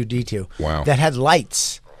and R2-D2, Wow. that had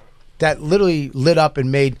lights that literally lit up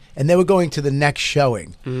and they were going to the next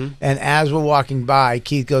showing. And as we're walking by,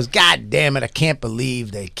 Keith goes, God damn it, I can't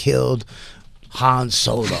believe they killed Han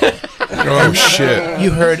Solo. Oh shit!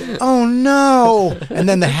 You heard, oh no, and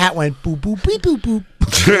then the hat went boop boop beep boop boop.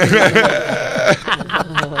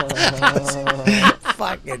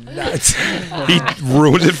 Fucking nuts. He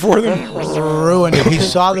ruined it for them. Ruined it. He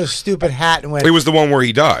saw the stupid hat and went. It was the one where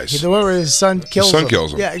he dies. The one where his son kills him.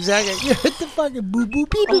 kills him. Yeah, exactly. You hit the fucking boop boop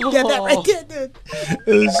beep boop. Yeah, that right there, dude.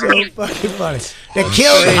 It was so fucking funny. They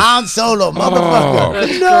killed Han Solo,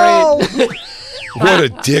 motherfucker. No. What a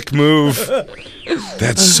dick move.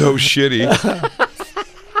 That's so shitty.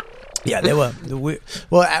 Yeah, they were.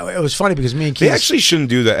 Well, it was funny because me and Keith. They actually shouldn't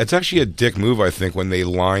do that. It's actually a dick move, I think, when they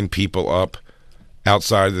line people up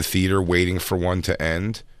outside of the theater waiting for one to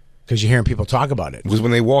end. Because you're hearing people talk about it. Because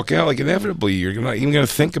when they walk out, like inevitably, you're not even going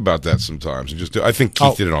to think about that sometimes. And just I think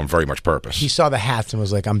Keith did it on very much purpose. He saw the hats and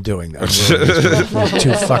was like, I'm doing that.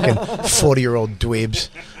 Two fucking 40-year-old dweebs.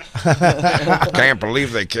 I can't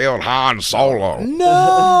believe they killed Han Solo.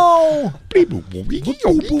 No.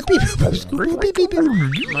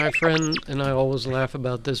 My friend and I always laugh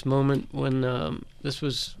about this moment when this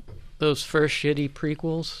was those first shitty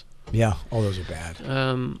prequels. Yeah, all those are bad.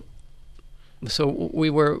 So we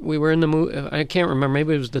were in the movie. I can't remember.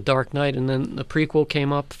 Maybe it was The Dark Knight, and then the prequel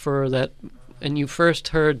came up for that. And you first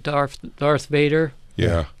heard Darth Vader.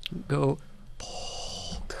 Yeah. Go.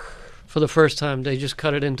 For the first time, they just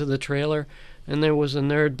cut it into the trailer, and there was a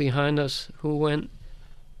nerd behind us who went,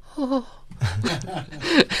 "Oh."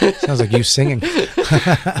 Sounds like you singing.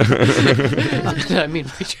 I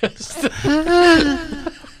mean, we just.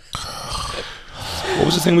 What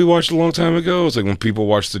was the thing we watched a long time ago? It's like when people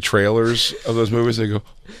watch the trailers of those movies, they go,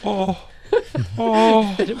 "Oh,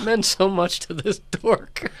 oh." It meant so much to this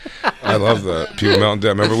dork. I love that. People melting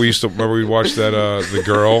down. Remember we watched that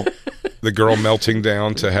the girl melting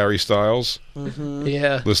down to Harry Styles.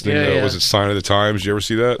 Yeah. Listening to was it Sign of the Times? Did you ever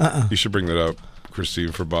see that? You should bring that up,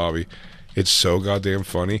 Christine, for Bobby. It's so goddamn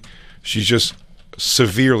funny. She's just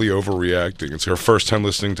severely overreacting. It's her first time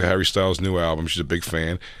listening to Harry Styles' new album. She's a big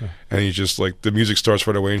fan, and he just like the music starts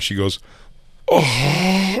right away, and she goes,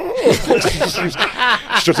 "Oh." She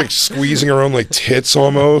starts like squeezing her own like tits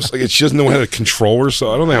almost. Like she doesn't know how to control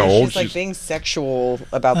herself. I don't know how old she's like she's. being sexual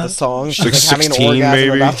about the song. She's like having 16 an orgasm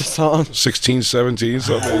maybe. about the song. 16, 17,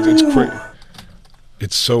 something. It's crazy.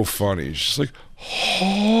 It's so funny. She's like,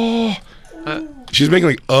 oh. She's making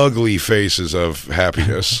like ugly faces of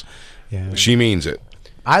happiness. Yeah. She means it.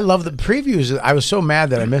 I love the previews. I was so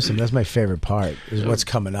mad that I missed them. That's my favorite part, is what's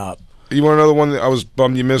coming up. You want another one that I was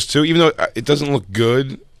bummed you missed too? Even though it doesn't look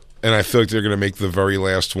good, and I feel like they're going to make the very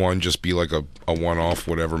last one just be like a one-off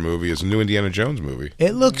whatever movie. It's a new Indiana Jones movie.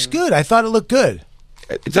 It looks good. I thought it looked good.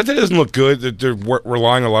 It's not that it doesn't look good. They're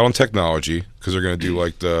relying a lot on technology because they're going to do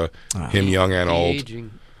like him young and old.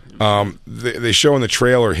 Aging. They show in the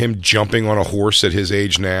trailer him jumping on a horse at his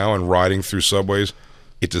age now and riding through subways.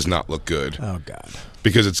 It does not look good. Oh, God.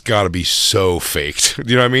 Because it's got to be so faked.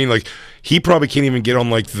 You know what I mean? Like, he probably can't even get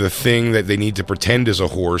on, like, the thing that they need to pretend is a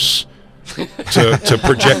horse to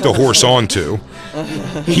project the horse onto.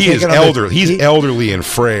 He is elderly. He's elderly and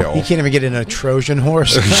frail. He can't even get in a Trojan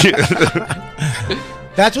horse.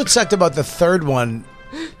 That's what sucked about the third one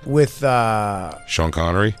with... Sean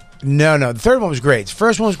Connery? No. The third one was great. The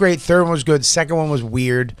first one was great. Third one was good. Second one was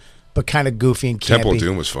weird, but kind of goofy and campy. Temple of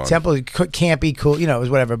Doom was fun. Temple campy, cool. You know, it was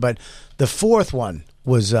whatever. But the fourth one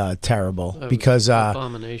was terrible because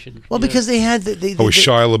abomination. Well, because they had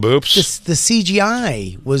Shia LaBeouf's. The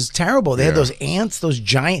CGI was terrible. They had those ants, those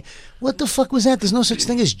giant. What the fuck was that? There's no such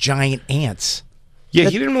thing as giant ants. Yeah,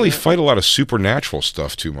 he didn't really fight a lot of supernatural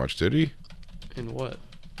stuff too much, did he? In what?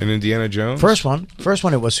 In Indiana Jones? First one,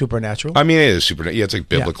 it was supernatural. I mean, it is supernatural. Yeah, it's like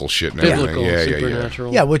biblical shit and everything. Biblical,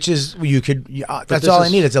 supernatural. Yeah, which is that's all I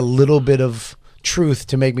need. It's a little bit of truth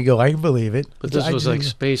to make me go, I can believe it. But this was like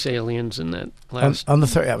space aliens in that last. On the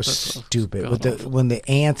third, that was stupid. When the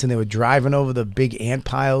ants and they were driving over the big ant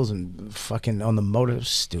piles and fucking on the motor, it was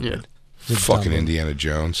stupid. Yeah. Fucking Indiana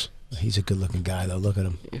Jones. He's a good-looking guy, though. Look at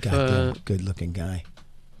him. Goddamn good-looking guy.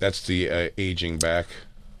 That's the aging back.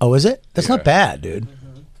 Oh, is it? That's not bad, dude.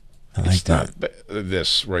 I like that.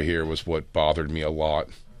 This right here was what bothered me a lot.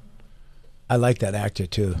 I like that actor,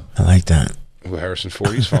 too. I like that. Well, Harrison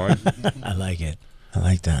Ford, he's fine. I like it. I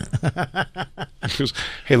like that. He goes,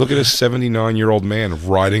 hey, look at this 79-year-old man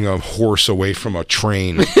riding a horse away from a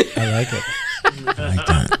train. I like it. I like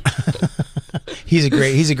that. He's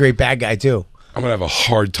a great bad guy too. I'm gonna have a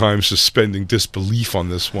hard time suspending disbelief on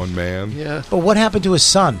this one, man. Yeah. But what happened to his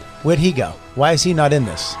son? Where'd he go? Why is he not in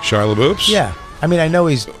this? Shia LaBeouf's? Yeah, I mean, I know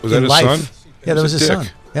he's Was that in his life. son? Yeah, that was his Dick. son.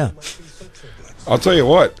 Yeah. I'll tell you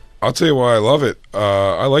what. I'll tell you why I love it.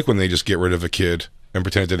 I like when they just get rid of a kid and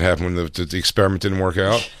pretend it didn't happen when the experiment didn't work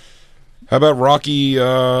out. How about Rocky?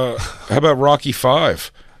 How about Rocky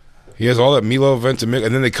 5? He has all that Milo Ventimiglia,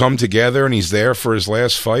 and then they come together, and he's there for his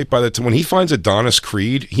last fight. By the time when he finds Adonis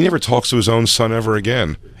Creed, he never talks to his own son ever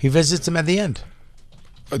again. He visits him at the end.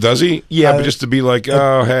 Does he? Yeah, but just to be like,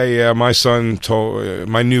 oh, hey, yeah, my son told,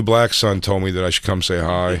 my new black son told me that I should come say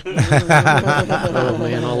hi. Oh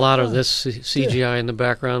man, a lot of this CGI in the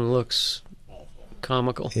background looks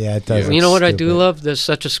comical. Yeah, it does. You know what I Stupid. do love? There's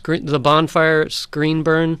such a screen, the bonfire screen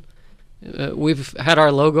burn. We've had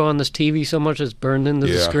our logo on this TV so much it's burned into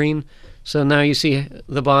the Yeah. screen. So now you see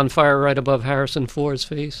the bonfire right above Harrison Ford's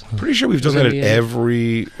face. Pretty sure we've done that at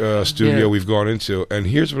every studio Yeah. we've gone into. And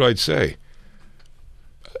here's what I'd say.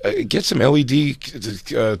 Get some LED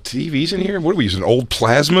TVs in here. What are we using? Old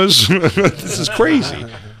plasmas? This is crazy.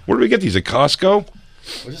 Where do we get these? At Costco?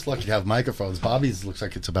 We're just lucky to have microphones. Bobby's looks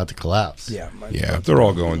like it's about to collapse. Yeah. Yeah, they're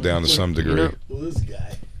all going down to some degree. know- Well, this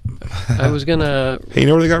guy. I was gonna. Hey, you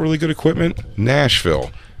know where they got really good equipment?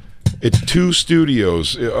 Nashville. It's 2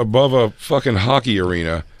 studios above a fucking hockey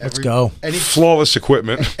arena. Let's go. Any Flawless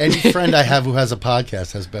equipment. any friend I have who has a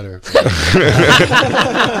podcast has better.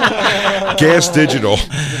 Gas Digital.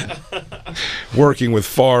 Working with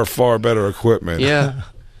far, far better equipment. Yeah.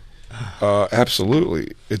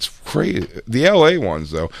 Absolutely. It's crazy. The LA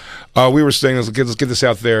ones, though. We were saying, let's get this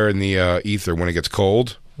out there in the ether when it gets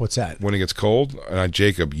cold. What's that? When it gets cold.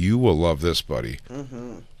 Jacob, you will love this, buddy.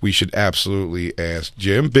 We should absolutely ask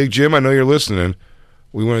Jim. Big Jim, I know you're listening.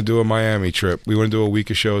 We want to do a Miami trip. We want to do a week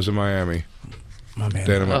of shows in Miami. My man.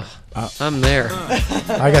 Dynamite. I'm there.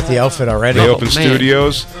 I got the outfit already. They open man.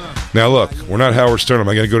 studios. Now, look, we're not Howard Stern. Am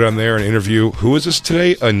I going to go down there and interview, who is this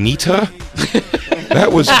today? Anita?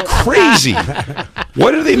 That was crazy.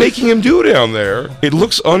 What are they making him do down there? It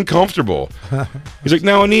looks uncomfortable. He's like,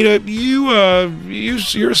 now, Anita,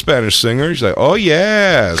 you're a Spanish singer. He's like, oh,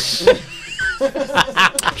 yes.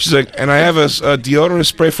 She's like, and I have a deodorant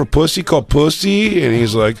spray for pussy called Pussy. And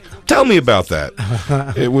he's like, tell me about that.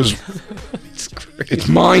 It was... It's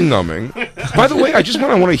mind-numbing. By the way, I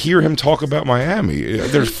want to hear him talk about Miami.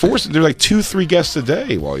 There's like 2-3 guests a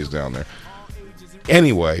day while he's down there.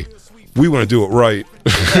 Anyway, we want to do it right.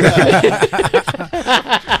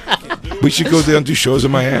 We should go down and do shows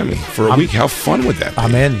in Miami for a week. How fun would that be?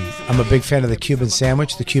 I'm in. I'm a big fan of the Cuban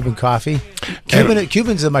sandwich, the Cuban coffee.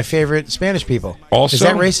 Cubans are my favorite Spanish people. Also- is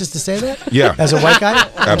that racist to say that? Yeah. As a white guy?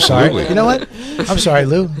 I'm Absolutely. sorry. You know what? I'm sorry,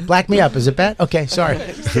 Lou. Black me up. Is it bad? Okay, sorry.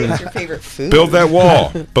 What's your favorite food? Build that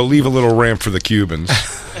wall, but leave a little ramp for the Cubans.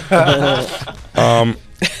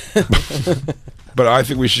 But I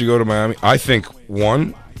think we should go to Miami. I think,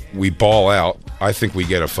 one, we ball out. I think we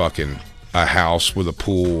get a house with a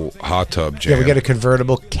pool, hot tub jam. Yeah, we get a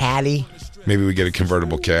convertible caddy. Maybe we get a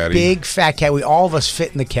convertible caddy. Big fat caddy. All of us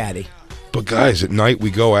fit in the caddy. But guys, at night we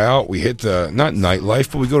go out. We hit not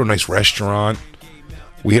nightlife, but we go to a nice restaurant.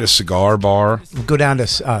 We hit a cigar bar. We go down to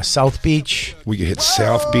South Beach. We could hit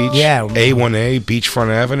South Beach. Yeah. A1A, Beachfront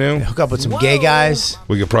Avenue. Hook up with some gay guys.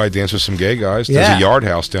 We could probably dance with some gay guys. Yeah. There's a yard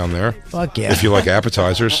house down there. Fuck yeah. If you like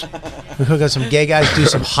appetizers. We hook up with some gay guys, do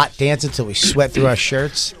some hot dance until we sweat through our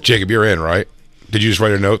shirts. Jacob, you're in, right? Did you just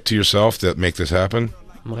write a note to yourself to make this happen?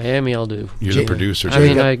 Miami, I'll do. You're the producer, I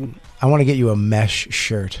Jacob. mean, I want to get you a mesh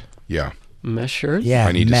shirt. Yeah. mesh shirt. Yeah,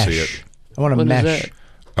 I need mesh. to see it. I want a What is mesh. that?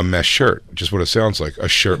 A mesh shirt. Just what it sounds like. A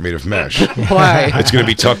shirt made of mesh. Why? It's going to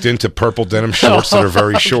be tucked into purple denim shorts that are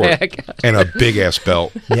very short. I got it. And a big-ass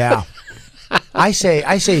belt. Yeah. I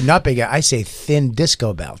say not big. I say thin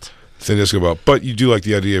disco belt. Thin disco belt. But you do like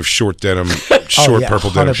the idea of short denim, short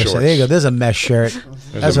purple denim 100%. shorts. There you go. There's a mesh shirt.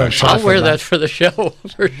 That's a what I'm mesh I'll talking wear about. that for the show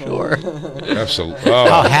for sure. Absolutely. Oh,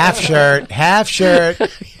 Oh, half shirt.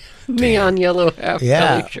 Neon yellow half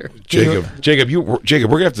Yeah. belly shirt. Jacob, we're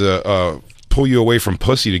gonna have to pull you away from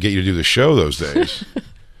pussy to get you to do the show those days.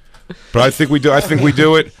 But I think we do. I think we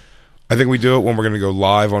do it when we're gonna go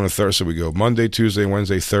live on a Thursday. We go Monday, Tuesday,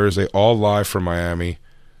 Wednesday, Thursday, all live from Miami,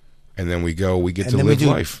 and then we get to live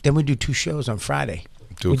life. Then we do 2 shows on Friday.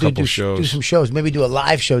 Do a couple shows. Do some shows. Maybe do a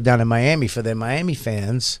live show down in Miami for the Miami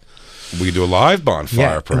fans. We could do a live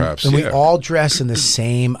bonfire, and- perhaps. And we yeah. all dress in the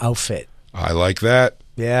same outfit. I like that.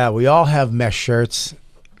 Yeah, we all have mesh shirts.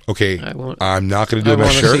 Okay, I won't- I'm not going to do I a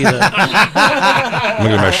mesh want to shirt. see that. I'm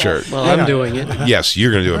going to do a mesh shirt. Well, I'm doing it. Yes,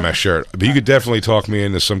 you're going to do a mesh shirt. But you could definitely talk me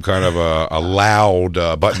into some kind of a loud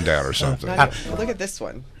button down or something. Well, look at this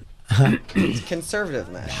one. It's conservative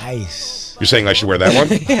mesh. Nice. You're saying I should wear that one?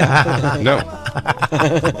 No.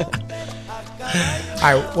 All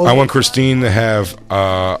right, well, I want Christine to have,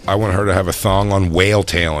 I want her to have a thong on whale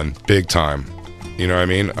tailing, big time. You know what I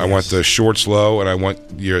mean? Yes. I want the shorts low, and I want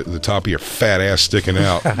the top of your fat ass sticking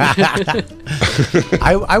out.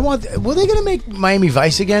 I want. Were they going to make Miami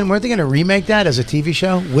Vice again? Weren't they going to remake that as a TV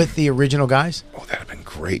show with the original guys? Oh, that'd have been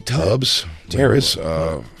great. Tubbs. Where is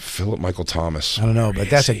Philip Michael Thomas? I don't know,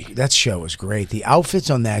 but that show was great. The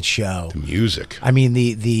outfits on that show. The music. I mean,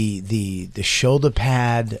 the shoulder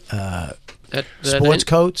pad. Sports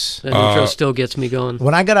coats. That intro still gets me going.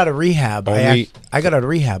 When I got out of rehab, I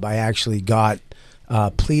actually got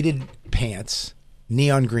pleated pants,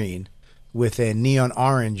 neon green, with a neon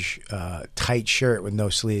orange tight shirt with no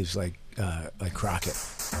sleeves, like Crockett.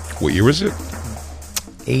 What year was it?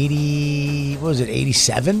 80. What was it?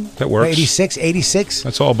 87. That works. 86.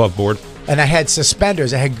 That's all above board. And I had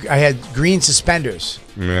suspenders. I had green suspenders.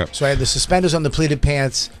 Yeah. So I had the suspenders on the pleated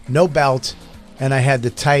pants, no belt. And I had the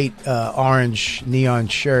tight orange neon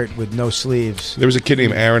shirt with no sleeves. There was a kid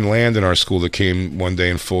named Aaron Land in our school that came one day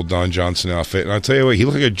in full Don Johnson outfit. And I'll tell you what, he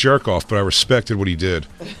looked like a jerk off, but I respected what he did.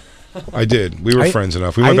 I did. We were friends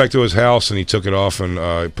enough. We went back to his house, and he took it off and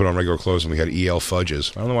put on regular clothes, and we had EL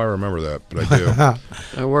fudges. I don't know why I remember that, but I do.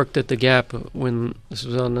 I worked at the Gap when this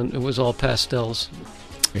was on. It was all pastels.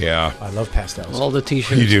 Yeah. I love pastels. All the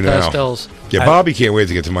T-shirts. You do now. Pastels. Yeah, Bobby can't wait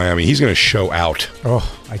to get to Miami. He's going to show out. Oh,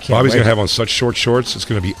 I can't. Bobby's wait. going to have on such short shorts. It's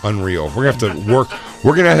going to be unreal. We're going to have to work.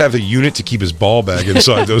 We're going to have a unit to keep his ball bag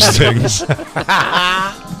inside those things.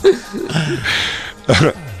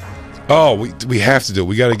 Oh, we have to do it.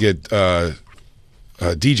 We got to get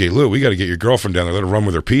DJ Lou. We got to get your girlfriend down there. Let her run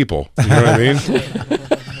with her people. You know what I mean?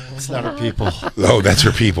 It's not her people. Oh, that's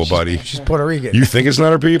her people, buddy. She's Puerto Rican. You think it's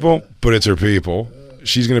not her people, but it's her people.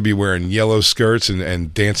 She's going to be wearing yellow skirts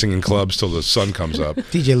and dancing in clubs till the sun comes up.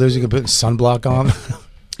 DJ Lou's going to put sunblock on.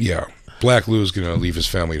 Yeah. Black Lou's going to leave his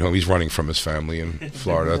family at home. He's running from his family in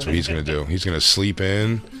Florida. That's what he's going to do. He's going to sleep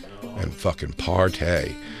in and fucking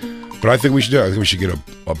partay. But I think we should do it. I think we should get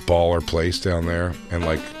a baller place down there and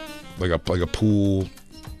like a pool.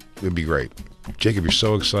 It'd be great. Jacob, you're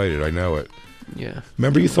so excited. I know it. Yeah.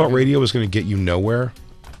 Remember you thought radio was going to get you nowhere?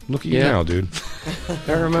 Look at you now, dude.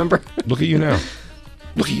 I remember. Look at you now.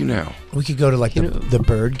 Look at you now. We could go to like the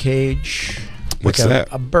bird cage. What's like that?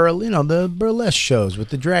 The burlesque shows with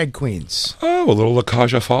the drag queens. Oh, a little La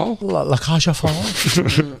Caja Fall? La Caja Fall.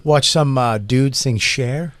 Watch some dude sing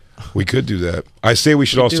Cher. We could do that. I say we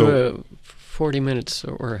should also do 40 minutes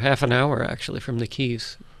or half an hour actually from the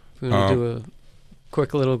Keys. We're gonna do a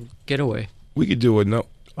quick little getaway. We could do a no.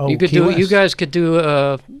 Oh, you could Key do. West. You guys could do.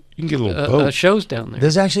 You can get a little boat. Shows down there.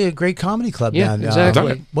 There's actually a great comedy club Yeah, down.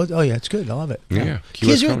 exactly. Oh yeah, it's good. I love it. Yeah.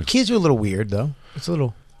 Keys are a little weird though. It's a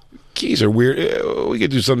little. Keys are weird. We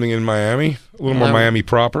could do something in Miami, a little more Miami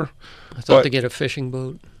proper. I thought to get a fishing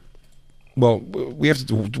boat. Well, we have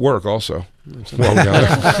to work also. That's a no. No,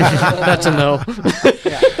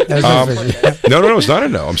 it's not a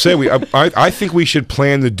no. I'm saying I think we should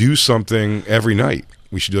plan to do something every night.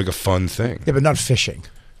 We should do like a fun thing. Yeah, but not fishing.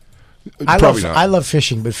 Probably not. I love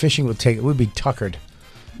fishing, but fishing would be tuckered.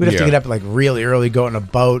 We'd have to get up like really early, go on a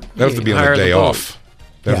boat. That would have to be on a day off.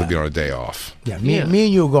 That would have Yeah. to be on a day off. Yeah, me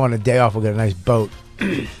and you will go on a day off. We'll get a nice boat.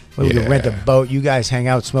 We can rent a boat. You guys hang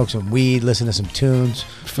out, smoke some weed, listen to some tunes.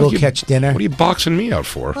 We'll catch dinner. What are you boxing me out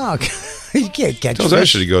for? Oh, you can't catch Tells fish.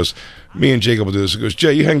 Ashley, he goes, me and Jacob will do this. He goes,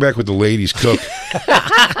 Jay, you hang back with the ladies, cook.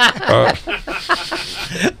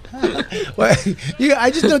 Well,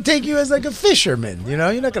 I just don't take you as like a fisherman. You know,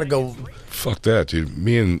 you're not gonna go. Fuck that, dude.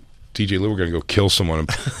 Me and DJ Lou were going to go kill someone and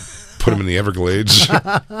put him in the Everglades.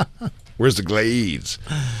 Where's the Glades?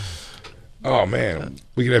 Oh, man.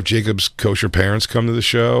 We could have Jacob's kosher parents come to the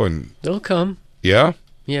show. And They'll come. yeah?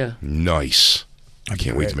 Yeah. Nice. I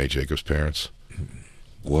can't wait to meet Jacob's parents.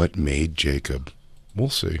 What made Jacob? We'll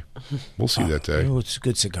see. We'll see that day. It's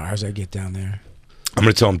good cigars I get down there. I'm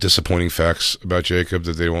going to tell them disappointing facts about Jacob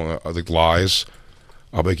that they won't, like lies.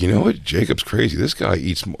 I'll be like, you know what? Jacob's crazy. This guy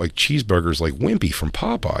eats like cheeseburgers like Wimpy from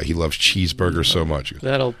Popeye. He loves cheeseburgers so much.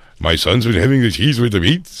 My son's been having the cheese with the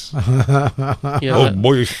meats. Yeah,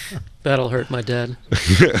 boy. That'll hurt my dad.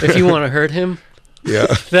 If you want to hurt him, yeah,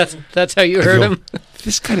 that's how you hurt him.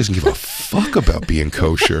 This guy doesn't give a fuck about being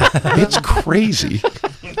kosher. It's crazy.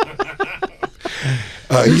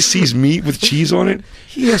 He sees meat with cheese on it.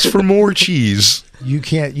 He asks for more cheese. You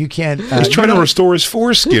can't. He's trying to restore his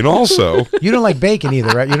foreskin also. You don't like bacon either,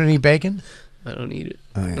 right? You don't eat bacon? I don't eat it.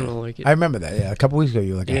 Oh, yeah. I don't like it. I remember that. Yeah, a couple weeks ago,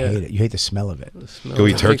 you were like, I Yeah. hate it. You hate the smell of it. The smell Go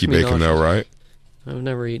eat makes turkey me bacon though, nauseous. right? I've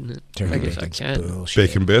never eaten it. Turkey I guess I bacon's can. bullshit.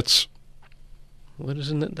 Bacon bits. What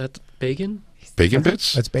isn't it? That's bacon? Bacon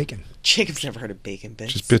bits. That's bacon. Jacob's never heard of bacon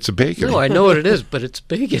bits. Just bits of bacon. No, I know what it is, but it's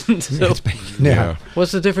bacon. So It's bacon. Yeah.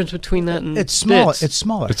 what's the difference between that and It's smaller. bits? It's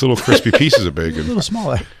smaller. It's little crispy pieces of a bacon. little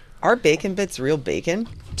smaller. Are bacon bits real bacon?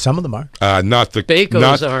 Some of them are. Not the Bacos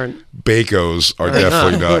not, aren't. Bacos are They're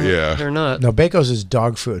definitely not. not. Yeah, They're not. No, Bacos is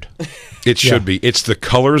dog food. it should Yeah. be. It's the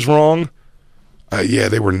colors wrong. Yeah,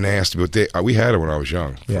 they were nasty, but we had it when I was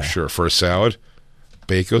young for Yeah. sure for a salad.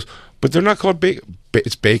 Bacos, but they're not called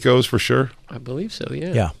it's Bacos for sure. I believe so,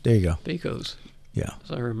 yeah. Yeah, there you go. Bacos, Yeah,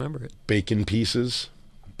 as I remember it. Bacon pieces.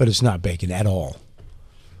 but it's not bacon at all.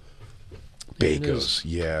 It Bacos,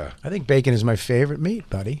 yeah. I think bacon is my favorite meat,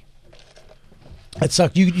 buddy. It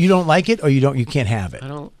sucks. You don't like it, or you can't have it. I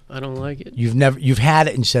don't like it. You've had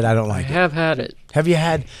it and said I don't I like it. have had it. Have you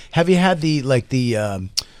had the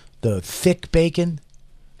thick bacon?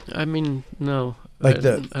 I mean, no. Like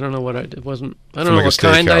I don't know what it wasn't. I From don't know like what a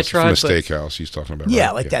kind I steakhouse. tried. From a but steakhouse, he's talking about. Yeah,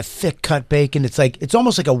 right? like that thick cut bacon. It's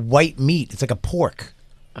almost like a white meat. It's like a pork,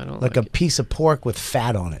 I don't like like a piece of pork with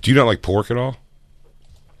fat on it. Do you not like pork at all?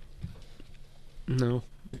 it. No.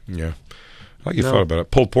 Yeah, I like you No. thought about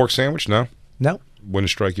it. Pulled pork sandwich? No, No, wouldn't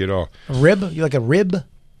strike you at all. a rib. You like a rib?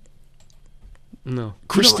 No.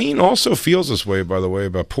 Christine also feels this way, by the way,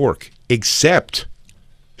 about pork, except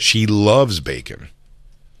she loves bacon.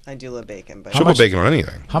 I do love bacon, but She'll put bacon on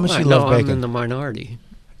anything. How much I do you know love I'm bacon? in the minority.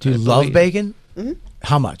 Do you I love believe. bacon?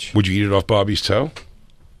 How much? Would you eat it off Bobby's toe?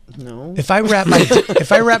 no. If I wrap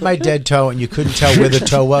my dead toe and you couldn't tell where the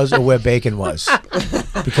toe was or where bacon was,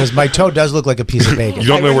 because my toe does look like a piece of bacon. You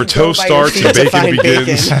don't I know where wouldn't go toe by your starts and feet to bacon find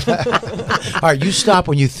begins. bacon. All right, you stop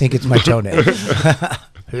when you think it's my toenail.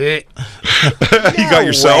 You got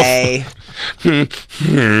yourself. Way.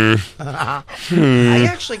 I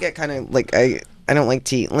actually get kind of like I don't like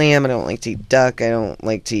to eat lamb. I don't like to eat duck. I don't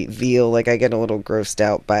like to eat veal. Like I get a little grossed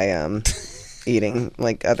out by eating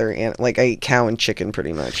like like I eat cow and chicken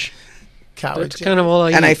pretty much, That's kind of all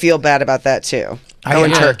I and eat. I feel bad about that too. Oh,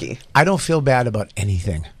 and yeah. turkey. I don't feel bad about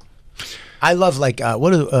anything. I love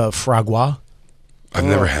foie gras. I've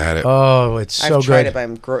never had it. Oh, it's so I've tried good.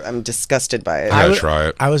 it, but I'm disgusted by it. I gotta wa- try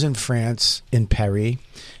it. I was in France in Paris,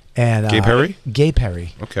 and Gay Paris? Gay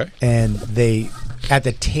Paris. Okay. And at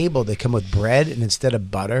the table they come with bread, and instead of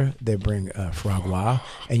butter, they bring foie gras,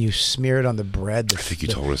 and you smear it on the bread. I think you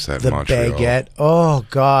told us that in the Montreal. baguette. Oh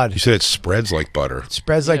God, You said it spreads like butter.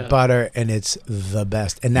 spreads like Yeah. butter, and it's the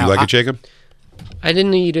best. And now You like it, Jacob? I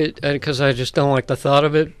didn't eat it because I just don't like the thought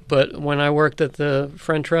of it. But when I worked at the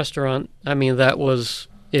French restaurant, I mean, that was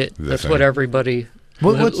it. The That's thing. what everybody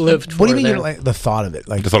What's lived for. What do you mean there. you don't like the thought of it?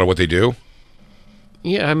 Like The thought of what they do?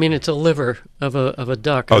 Yeah, I mean, it's a liver of a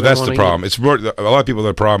duck. I Oh, don't that's the wanna problem. eat- It's more, a lot of people.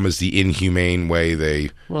 The problem is the inhumane way they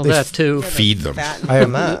Well, They that f- too. feed them. Fatten I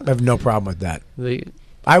them have, up. I have no problem with that. The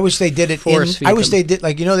I wish they did it Force feed I wish them. they did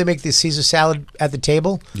they make the Caesar salad at the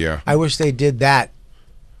table. Yeah. I wish they did that.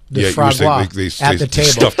 The Yeah, you foie wish gras they at the table.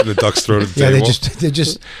 stuffed in the duck's throat at the Yeah, table. they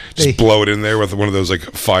Just blow it in there with one of those like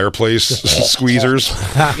fireplace squeezers.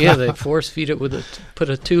 yeah, they force feed it with put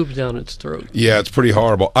a tube down its throat. Yeah, it's pretty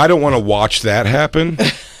horrible. I don't want to watch that happen,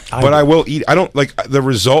 but I will eat. I don't like the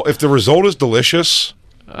result. If the result is delicious,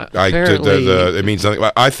 Apparently, it means nothing.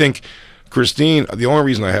 I think Christine. The only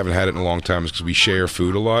reason I haven't had it in a long time is because we share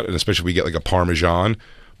food a lot, and especially we get like a Parmesan.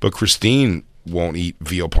 But Christine won't eat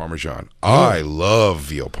veal Parmesan. I love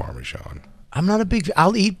veal Parmesan. I'm not a big.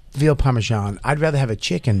 I'll eat veal parmesan. I'd rather have a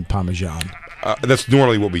chicken parmesan. That's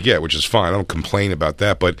normally what we get, which is fine. I don't complain about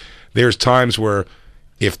that. But there's times where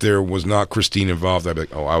if there was not Christine involved, I'd be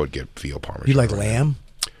like, oh, I would get veal Parmesan. You like right now. lamb?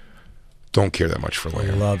 Don't care that much for I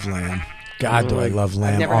lamb. love lamb. God, do I love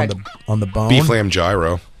lamb never on had- the bone? Beef lamb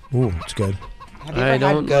gyro. Ooh, it's good. Have you I ever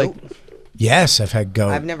don't had goat? Yes, I've had goat.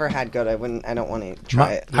 I've never had goat. I don't want to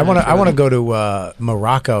try it. I want to go to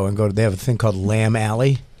Morocco and go to. They have a thing called Lamb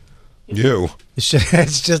Alley. You.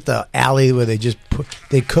 It's just an alley where they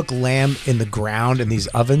they cook lamb in the ground in these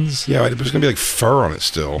ovens. Yeah, there's going to be like fur on it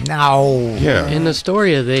still. No. Yeah. in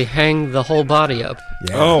Astoria, they hang the whole body up.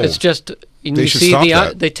 Yeah. Oh. It's just They you should see stop the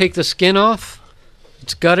that. they take the skin off.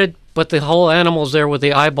 It's gutted, but the whole animal's there with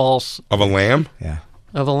the eyeballs Of a lamb? Yeah.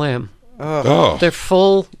 of a lamb. Oh. They're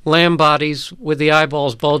full lamb bodies with the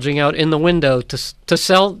eyeballs bulging out in the window to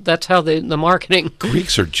sell. That's how the marketing.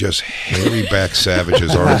 Greeks are just hairy back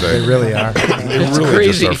savages, aren't they? They really are. They It's really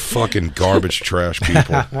crazy. just are fucking garbage trash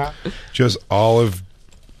people. Just olive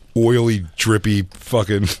oily, drippy,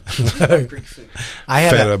 fucking I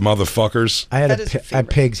had feta motherfuckers. I had Feta's your a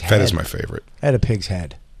pig's head. Feta's my favorite. I had a pig's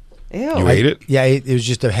head. Ew. You ate it? Yeah, it was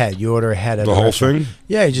just a head. You order a head at The a whole restaurant. thing?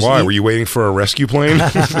 Yeah, you just Why? eat- Were you waiting for a rescue plane?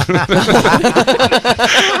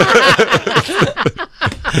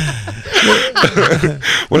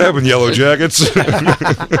 What happened, Yellow Jackets?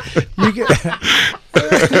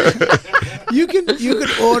 You can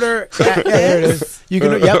order. Yeah, there it is. You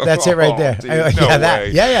can. Yep, that's it right there. Oh, dude, no yeah, that.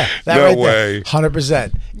 way. Yeah, that No right way. there.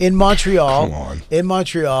 100%. In Montreal. Come on. In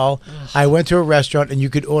Montreal, I went to a restaurant and you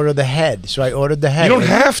could order the head. So I ordered the head. You don't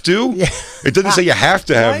have to. Yeah. It doesn't say you have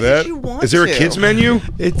to have Why that. would you want Is there a to? kids menu?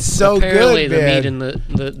 It's so Apparently, good, the man. meat and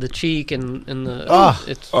the cheek and the Oh.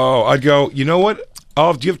 it's Oh, I'd go, you know what?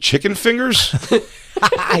 Oh, do you have chicken fingers?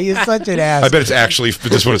 You're such an ass. I bet it's actually,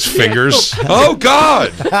 this one is fingers. Oh,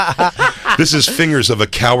 God. This is fingers of a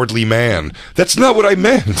cowardly man. That's not what I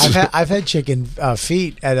meant. I've had chicken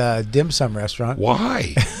feet at a dim sum restaurant.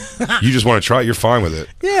 Why? You just want to try it. You're fine with it.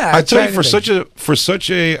 Yeah, I tell try you, for anything. such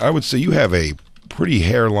a, I would say you have a pretty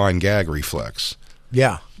hairline gag reflex.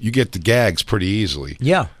 Yeah. You get the gags pretty easily.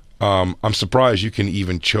 Yeah. I'm surprised you can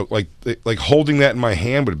even choke. Like holding that in my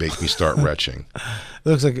hand would make me start retching. It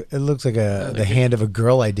looks like the hand of a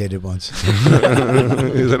girl I dated once.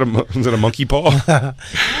 Is that a monkey paw?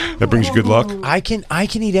 That brings you good luck. I can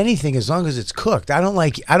eat anything as long as it's cooked.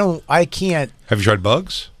 I can't. Have you tried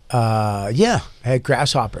bugs? Yeah, I had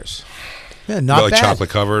grasshoppers. Yeah, not They're like bad. chocolate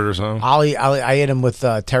covered or something? I ate them with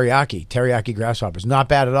teriyaki grasshoppers. Not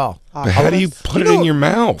bad at all. But how do you put it in your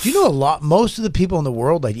mouth? You know most of the people in the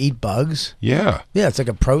world like eat bugs. Yeah. Yeah, it's like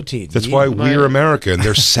a protein. That's You why eat- we're America and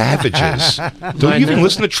they're savages. Don't you even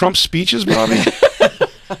listen to Trump's speeches, Bobby?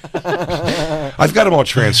 I've got them all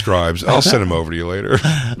transcribed. I'll send them over to you later.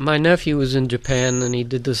 My nephew was in Japan and he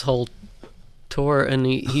did this whole tour and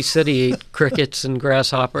he said he ate crickets and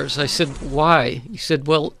grasshoppers. I said, why? He said,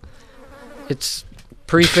 well, it's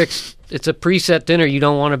prefixed. It's a preset dinner. You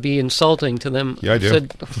don't want to be insulting to them. Yeah, I do.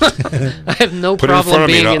 Said, I have no Put it in front problem of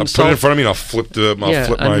me. being And put it in insulted. front of me, and I'll flip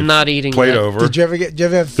I'm my not eating plate that. over. Did you ever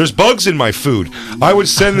have? There's bugs in my food. I would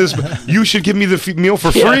send this. You should give me the meal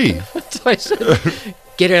for free. That's why I said,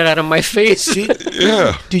 get it out of my face.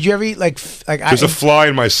 Yeah. Did you ever eat like There's a fly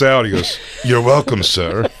in my salad. He goes, "You're welcome,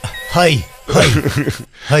 sir." Hey,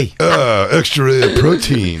 Extra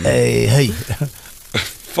protein. hey.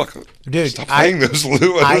 Fuck. Dude, Stop saying those,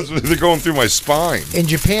 Lou. They're going through my spine. In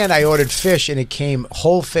Japan, I ordered fish, and it came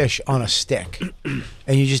whole fish on a stick,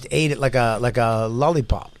 and you just ate it like a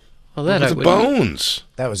lollipop. Well, that I The would. bones.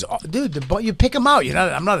 That was, dude. You pick them out.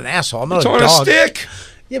 I'm not an asshole. I'm not It's a on dog. a stick.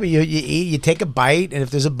 Yeah, but you eat. You take a bite, and if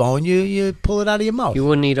there's a bone, you pull it out of your mouth. You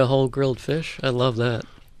wouldn't eat a whole grilled fish? I love that.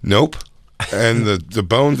 Nope. And the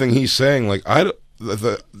bone thing he's saying, like to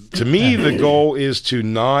me, the goal is to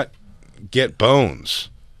not get bones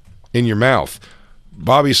in your mouth.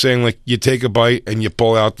 Bobby's saying like you take a bite and you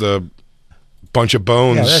pull out the bunch of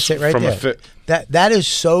bones. Yeah, that's it right from there. That is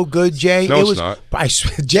so good, Jay. No, it it's was, not. I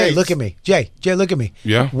swear, Jay, look at me. Jay, look at me.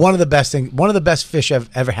 Yeah? One of the best fish I've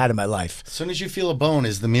ever had in my life. As soon as you feel a bone,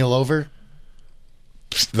 is the meal over?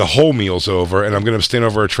 The whole meal's over, and I'm going to stand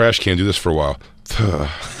over a trash can and do this for a while.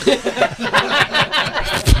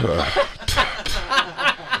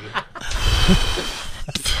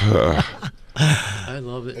 I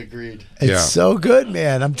love it. Agreed. It's Yeah. so good,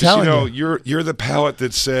 man. I'm telling you. You're the palate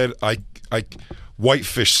that said I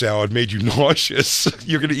whitefish salad made you nauseous.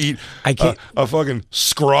 You're going to eat I can't- a fucking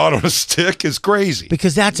scrot on a stick is crazy.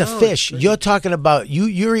 Because that's a fish. You're talking about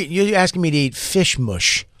you're asking me to eat fish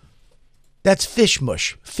mush. That's fish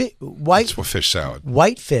mush. That's what fish salad.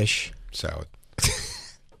 Whitefish. Salad.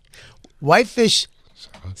 Whitefish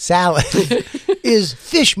salad is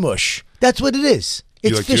fish mush. That's what it is.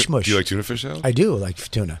 It's fish mush. Do you like tuna fish salad? I do like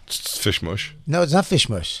tuna. It's fish mush. No, it's not fish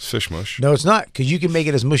mush. It's fish mush. No, it's not, because you can make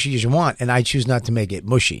it as mushy as you want, and I choose not to make it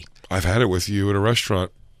mushy. I've had it with you at a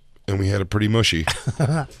restaurant, and we had it pretty mushy.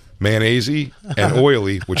 Mayonnaise-y and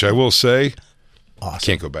oily, which I will say, Awesome.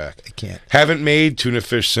 can't go back. I can't. Haven't made tuna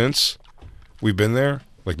fish since. We've been there,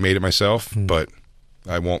 like made it myself, but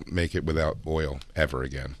I won't make it without oil ever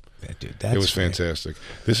again. Yeah, dude, It was great. fantastic.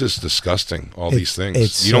 This is disgusting, all these things.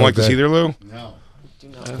 it's You don't so like this good. either, Lou? No.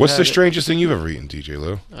 What's the had it. strangest thing you've ever eaten, DJ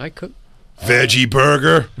Lou? I cook. Veggie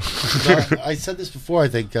burger. No, I said this before. I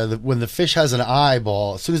think when the fish has an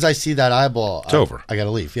eyeball, as soon as I see that eyeball, It's over. I got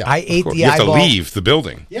to leave. Yeah, I ate the You have eyeball. to leave the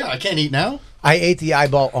building. yeah, I can't eat now. I ate the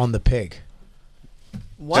eyeball on the pig.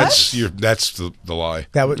 What? That's the lie.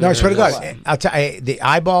 That was, no, I swear to God. I'll tell the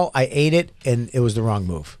eyeball. I ate it, and it was the wrong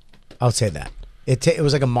move. I'll say that. It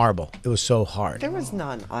was like a marble. It was so hard. There was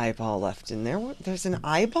not an eyeball left in there. There's an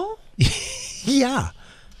eyeball? Yeah,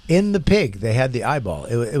 In the pig, they had the eyeball.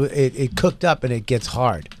 It cooked up and it gets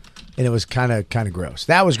hard, and it was kind of gross.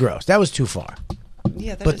 That was gross. That was too far.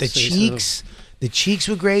 Yeah, that But the is- cheeks, the cheeks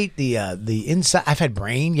were great. The inside. I've had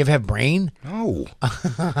brain. You ever have brain? No.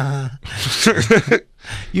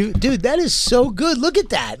 Dude, that is so good. Look at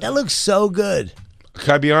that. That looks so good.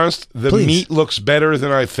 Can I be honest? The Please. meat looks better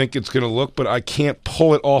than I think it's going to look, but I can't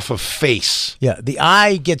pull it off of face. Yeah, the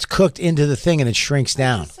eye gets cooked into the thing and it shrinks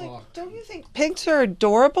down. It's like, don't you think pigs are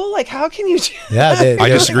adorable? Like, how can you do Yeah, I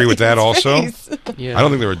disagree with that also. face? Yeah, I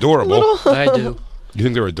don't think they're adorable. I do. You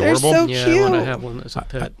think they're adorable? so Yeah, I want to cute. have one as a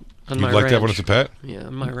pet on You'd my like ranch. to have one as a pet? Yeah,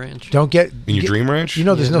 on my ranch. Don't get In your dream ranch? You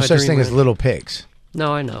know, there's Yeah, no my such dream thing as ranch. little pigs.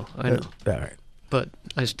 No, I know, All right. but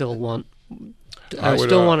I still want. I I would,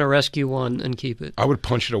 still want to rescue one and keep it. I would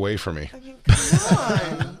punch it away from me. I mean, come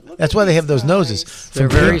on. Look That's at why they these have those guys. noses. They're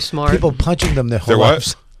From very people- smart. People punching them their whole They're what?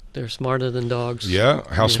 lives. They're smarter than dogs. Yeah?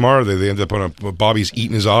 How smart are they? They end up on Bobby's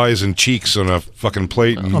eating his eyes and cheeks on a fucking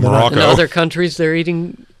plate in Morocco. In other countries, they're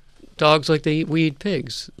eating dogs like we eat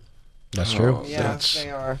pigs. That's true. Oh, Yeah, That's-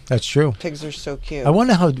 they are. That's true. Pigs are so cute. I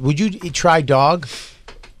wonder how would you try dog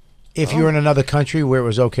if you were in another country where it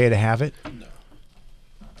was okay to have it?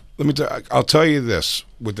 Let me. I'll tell you this: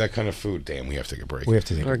 with that kind of food, damn, we have to take a break. We have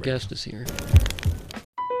to take Our a break. guest is here.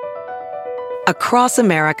 Across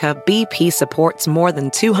America, BP supports more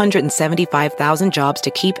than 275,000 jobs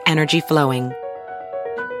to keep energy flowing.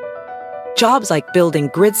 Jobs like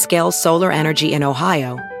building grid-scale solar energy in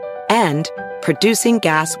Ohio and producing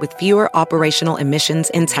gas with fewer operational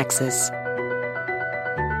emissions in Texas.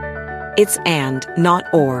 It's and, not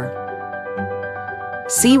or.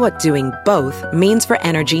 See what doing both means for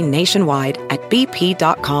energy nationwide at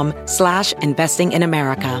bp.com/investing in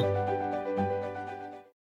America.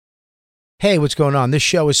 Hey, what's going on? This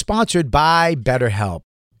show is sponsored by BetterHelp.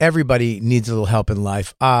 Everybody needs a little help in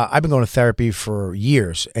life. I've been going to therapy for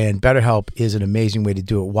years, and BetterHelp is an amazing way to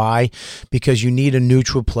do it. Why? Because you need a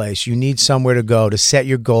neutral place. You need somewhere to go, to set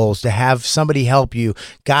your goals, to have somebody help you,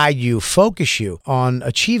 guide you, focus you on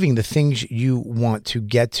achieving the things you want to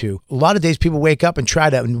get to. A lot of days people wake up and try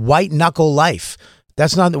to white knuckle life.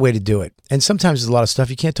 That's not the way to do it. And sometimes there's a lot of stuff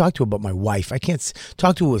you can't talk to about my wife. I can't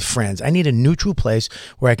talk to her with friends. I need a neutral place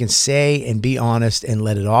where I can say and be honest and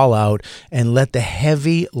let it all out and let the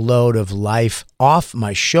heavy load of life off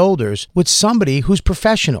my shoulders with somebody who's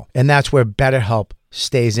professional. And that's where BetterHelp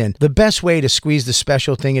stays in. The best way to squeeze the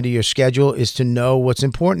special thing into your schedule is to know what's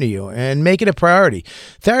important to you and make it a priority.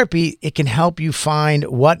 Therapy, it can help you find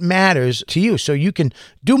what matters to you so you can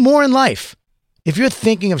do more in life. If you're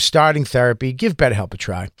thinking of starting therapy, give BetterHelp a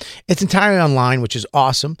try. It's entirely online, which is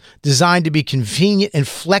awesome, designed to be convenient and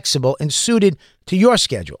flexible and suited to your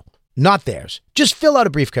schedule, not theirs. Just fill out a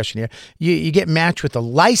brief questionnaire. You get matched with a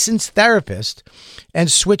licensed therapist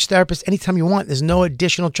and switch therapists anytime you want. There's no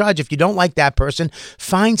additional charge. If you don't like that person,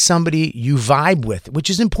 find somebody you vibe with, which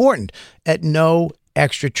is important, at no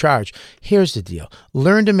extra charge. Here's the deal.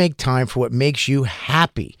 Learn to make time for what makes you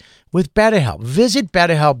happy with BetterHelp. Visit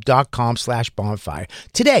BetterHelp.com/bonfire.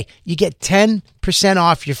 Today, you get 10%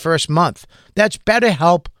 off your first month. That's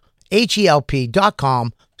BetterHelp,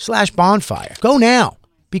 HELP.com/bonfire. Go now.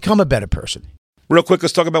 Become a better person. Real quick,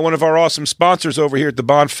 let's talk about one of our awesome sponsors over here at the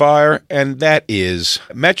Bonfire, and that is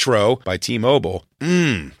Metro by T-Mobile.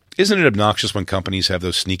 Isn't it obnoxious when companies have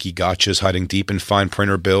those sneaky gotchas hiding deep in fine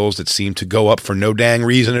printer bills that seem to go up for no dang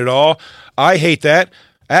reason at all? I hate that.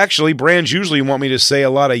 Actually, brands usually want me to say a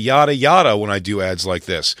lot of yada yada when I do ads like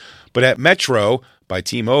this. But at Metro by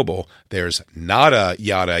T-Mobile, there's nada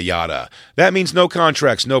yada yada. That means no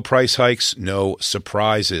contracts, no price hikes, no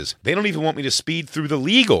surprises. They don't even want me to speed through the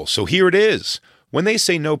legal, so here it is. When they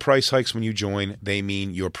say no price hikes when you join, they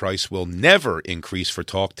mean your price will never increase for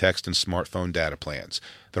talk, text, and smartphone data plans.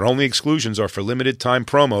 Their only exclusions are for limited time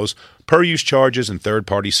promos, per-use charges, and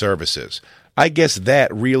third-party services. I guess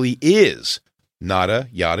that really is nada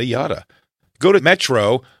yada yada. Go to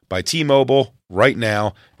Metro by T-Mobile right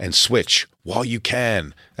now and switch while you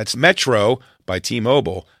can. That's Metro by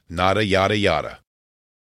T-Mobile, nada yada yada.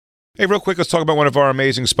 Hey, real quick, let's talk about one of our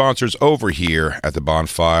amazing sponsors over here at the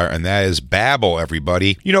Bonfire, and that is Babbel,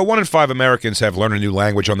 everybody. You know, 1 in 5 Americans have learned a new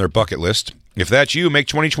language on their bucket list. If that's you, make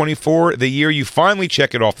 2024 the year you finally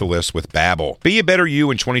check it off the list with Babbel. Be a better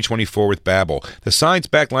you in 2024 with Babbel, the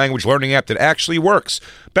science-backed language learning app that actually works.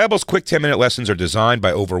 Babbel's quick 10-minute lessons are designed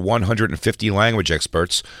by over 150 language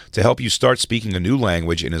experts to help you start speaking a new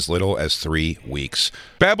language in as little as 3 weeks.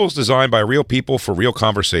 Babbel's designed by real people for real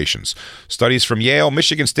conversations. Studies from Yale,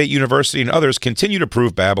 Michigan State University, and others continue to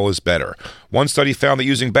prove Babbel is better. One study found that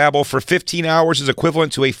using Babbel for 15 hours is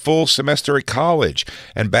equivalent to a full semester at college,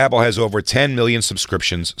 and Babbel has over 10 10 million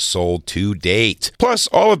subscriptions sold to date. Plus,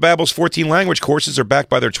 all of Babbel's 14 language courses are backed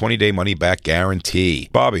by their 20-day money-back guarantee.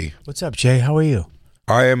 Bobby. What's up, Jay? How are you?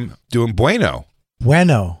 I am doing bueno.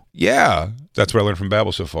 Bueno. Yeah, that's what I learned from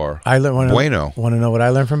Babbel so far. Bueno. Want to know what I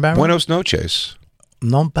learned from Babbel? Buenos noches.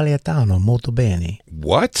 Non paletano molto bene.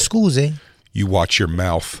 What? Scusi. You watch your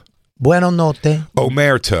mouth. Buenos notte.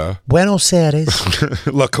 Omerta. Buenos Aires.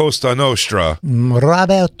 La Costa Nostra.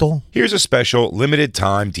 Roberto. Here's a special limited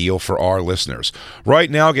time deal for our listeners. Right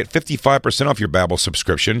now, get 55% off your Babbel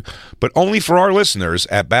subscription, but only for our listeners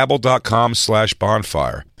at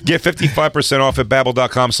babbel.com/bonfire. Get 55% off at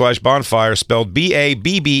babbel.com/bonfire, spelled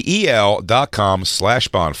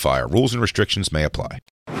BABBEL.com/bonfire. Rules and restrictions may apply.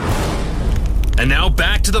 And now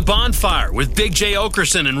back to the bonfire with Big J.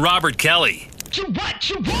 Okerson and Robert Kelly. What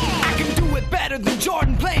you want? I can do it better than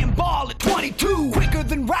Jordan playing ball at 22. Quicker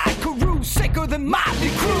than Ride Carew, sicker than Motley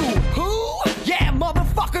Crue. Who? Yeah,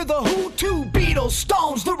 motherfucker, the Who too. Beatles,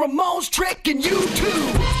 Stones, the Ramones, tricking you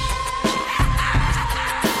too.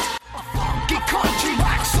 A funky country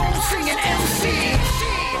rock soul singing MC.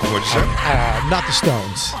 What'd you say? Not the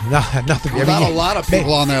Stones. Not the. Not a lot of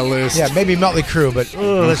people on that list. Yeah, maybe Motley Crue, but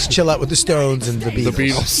let's chill out with the Stones and the Beatles. The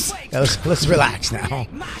Beatles. Yeah, let's relax now.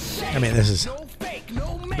 I mean, this is.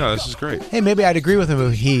 No, this is great. Hey, maybe I'd agree with him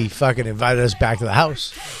if he fucking invited us back to the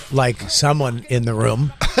house, like someone in the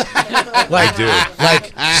room. I do.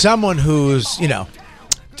 Like someone who's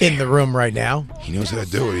in the room right now. He knows how to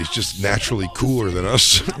do it. He's just naturally cooler than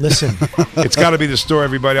us. Listen. It's got to be the store,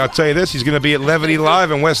 everybody. I'll tell you this. He's going to be at Levity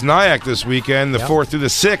Live in West Nyack this weekend, the 4th through the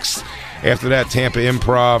 6th. After that, Tampa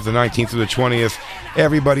Improv, the 19th through the 20th.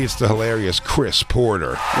 Everybody, it's the hilarious Chris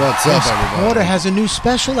Porter. What's up, everybody? Porter has a new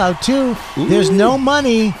special out, too. Ooh. There's no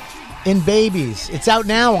money in babies. It's out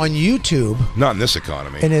now on YouTube. Not in this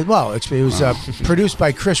economy. And it was produced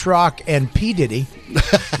by Chris Rock and P. Diddy.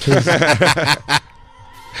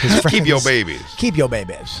 His Keep your babies. Keep your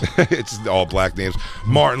babies. It's all black names.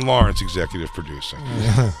 Martin Lawrence, executive producing.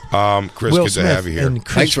 Chris, Will good Smith to have you here. and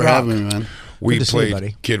Chris Thanks for Rock. having me, man. We Good to see you, played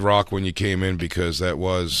buddy. Kid Rock when you came in because that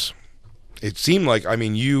was, it seemed like,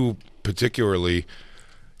 you particularly,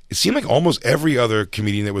 it seemed like almost every other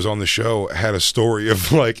comedian that was on the show had a story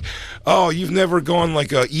of like, oh, you've never gone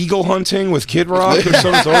like eagle hunting with Kid Rock or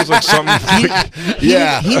something. It's always like something. He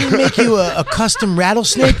didn't make you a custom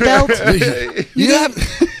rattlesnake belt.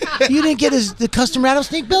 You didn't get the custom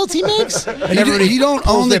rattlesnake belts he makes. And You don't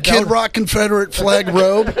own the Kid Rock Confederate flag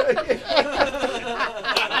robe.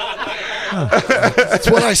 That's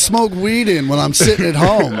what I smoke weed in when I'm sitting at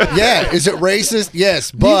home. Yeah, is it racist? Yes,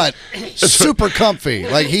 but super comfy.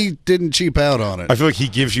 Like, he didn't cheap out on it. I feel like he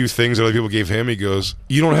gives you things that other people gave him. He goes,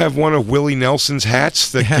 you don't have one of Willie Nelson's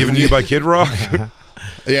hats that given to you by Kid Rock?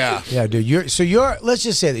 Yeah. Yeah, dude. Let's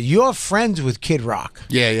just say that you're friends with Kid Rock.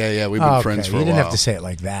 Yeah. We've been friends for a while. You didn't have to say it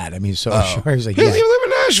like that. I mean, sure. He was like, He doesn't even live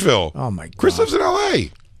in Nashville. Oh, my God. Chris lives in L.A.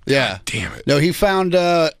 Yeah. Damn it. No, he found,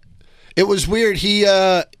 it was weird.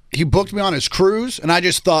 He booked me on his cruise, and I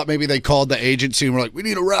just thought maybe they called the agency and were like, we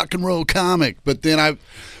need a rock and roll comic. But then I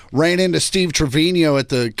ran into Steve Trevino at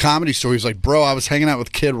the Comedy Store. He's like, bro, I was hanging out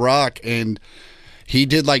with Kid Rock, and he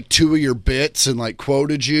did like 2 of your bits and like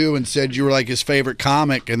quoted you and said you were like his favorite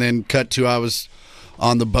comic. And then cut to I was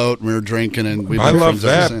on the boat and we were drinking, and we. I love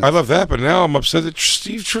that. But now I'm upset that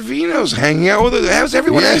Steve Trevino's hanging out with it. How's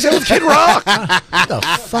everyone hangs out with Kid Rock? What the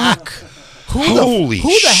fuck? Who Holy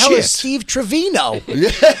the hell shit. is Steve Trevino?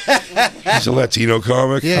 He's a Latino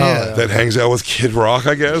comic that hangs out with Kid Rock,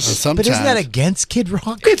 I guess. Sometimes. But isn't that against Kid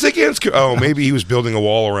Rock? It's against. Oh, maybe he was building a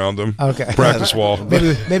wall around him. Okay. Practice wall.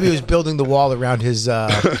 Maybe he was building the wall around his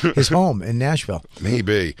home in Nashville.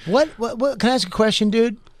 Maybe. What? Can I ask a question,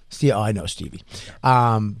 dude? Steve, I know Stevie.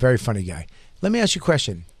 Very funny guy. Let me ask you a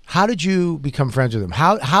question. How did you become friends with him?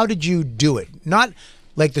 How did you do it? Not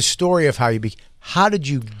like the story of how you how did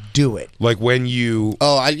you do it? Like when you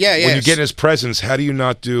when you get in his presence, how do you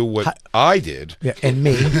not do what I did? Yeah, and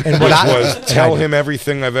me. And Which what was tell him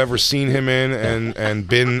everything I've ever seen him in and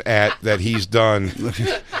been at that he's done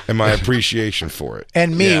and my appreciation for it.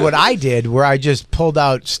 And me, what I did, where I just pulled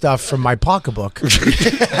out stuff from my pocketbook.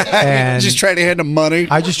 And just trying to hand him money?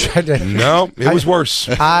 I just tried to. No, it was worse.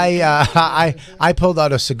 I pulled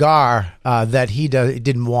out a cigar that he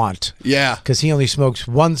didn't want. Yeah. Because he only smokes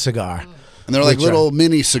one cigar. And they're like little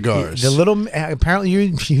mini cigars. The little, apparently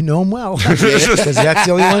you know him well, because that's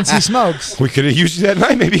the only ones he smokes. We could have used you that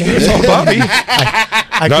night. Maybe he was all Bobby.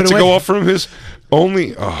 Not to go off from his only.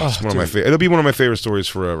 It's one of my favorite. It'll be one of my favorite stories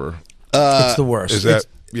forever. It's the worst. Is that?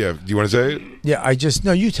 Yeah. Do you want to say it? Yeah.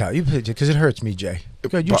 You tell because it hurts me, Jay.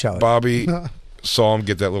 Go ahead, you tell it. Bobby saw him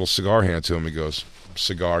get that little cigar handed to him. He goes,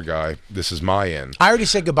 cigar guy. This is my end. I already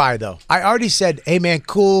said goodbye, though. I already said, hey, man,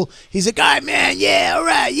 cool. He's like, all right, man, yeah, all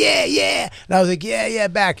right, yeah, yeah. And I was like, yeah,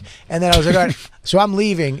 back. And then I was like, all right. So I'm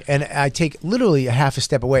leaving, and I take literally a half a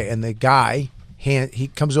step away, and the guy, he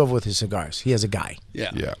comes over with his cigars. He has a guy.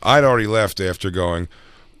 Yeah. I'd already left after going,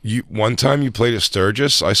 one time you played a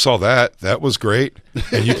Sturgis. I saw that. That was great.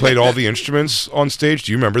 And you played all the instruments on stage.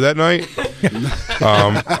 Do you remember that night?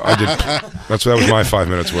 I did. That was my 5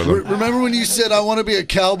 minutes with him. Remember when you said, I want to be a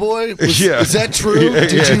cowboy? Yeah. Is that true? Yeah,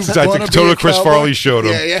 Did you I want think to be Total a Chris cowboy? Farley showed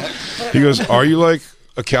him. Yeah. He goes, are you like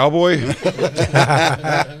a cowboy?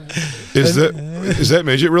 Is that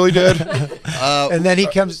midget really dead? And then he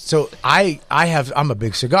comes. So I'm a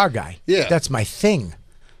big cigar guy. Yeah. That's my thing.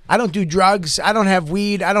 I don't do drugs. I don't have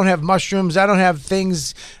weed. I don't have mushrooms. I don't have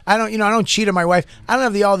things. I don't cheat on my wife. I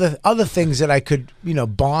don't have all the other things that I could,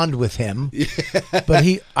 bond with him. Yeah. But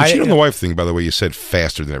You cheat on the wife thing, by the way, you said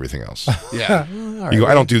faster than everything else. Yeah. You go,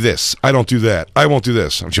 I don't do this. I don't do that. I won't do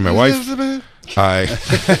this. I'm cheating my wife.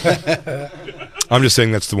 I'm just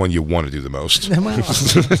saying that's the one you want to do the most.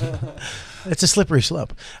 It's a slippery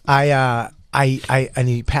slope. And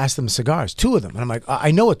he passed them cigars, 2 of them, and I'm like,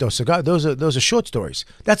 I know what those cigars. Those are short stories.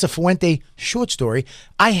 That's a Fuente short story.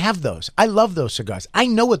 I have those. I love those cigars. I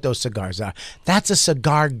know what those cigars are. That's a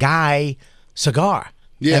cigar guy cigar.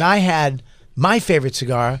 Yeah. And I had my favorite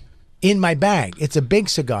cigar in my bag. It's a big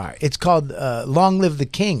cigar. It's called Long Live the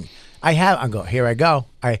King. Here I go.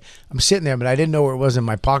 I'm sitting there, but I didn't know where it was in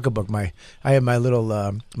my pocketbook. I had my little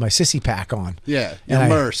my sissy pack on. Yeah, and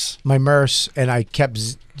my Merce, and I kept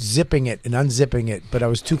zipping it and unzipping it, but I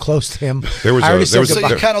was too close to him. So you kind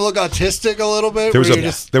of look autistic a little bit.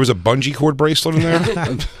 There was a bungee cord bracelet in there.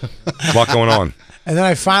 A lot going on. And then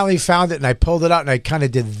I finally found it, and I pulled it out, and I kind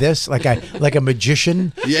of did this, like a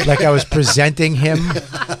magician, like I was presenting him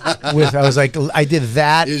with. I was like, I did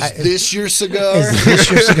that. Is this your cigar? Is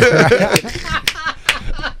this your cigar?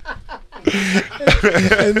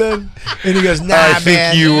 and he goes, nah, I think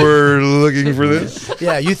man. you were looking for this.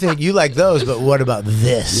 Yeah, you think you like those, but what about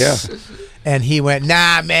this? Yeah. And he went,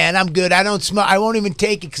 nah, man, I'm good. I don't smoke. I won't even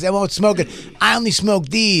take it because I won't smoke it. I only smoke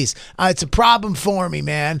these. It's a problem for me,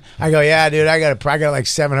 man. I go, yeah, dude, I got like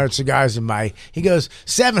 700 cigars in my. He goes,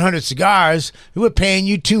 700 cigars? We're paying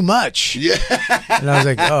you too much. Yeah. And I was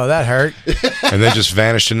like, oh, that hurt. And then just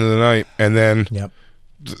vanished into the night. And then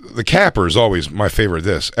the capper is always my favorite.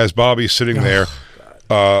 As Bobby's sitting there.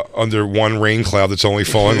 Under one rain cloud that's only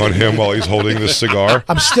falling on him while he's holding this cigar.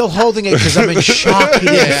 I'm still holding it because I'm in shock. He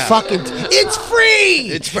didn't fucking. It's free.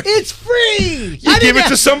 It's free. You give it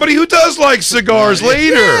to somebody who does like cigars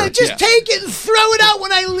later. Yeah, just take it and throw it out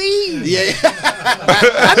when I leave. Yeah.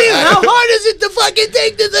 I mean, how hard is it to fucking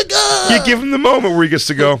take the cigar? You give him the moment where he gets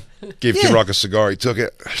to go. Gave Kid Rock a cigar. He took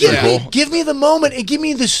it. Give me the moment and give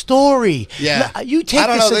me the story. Yeah. You take I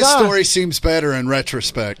don't the know. cigar. This story seems better in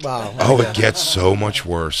retrospect. Wow. Oh, it gets so much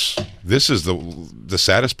worse. This is the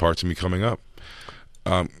saddest part to me coming up.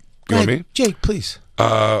 Go with me? Jake, please.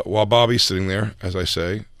 While Bobby's sitting there, as I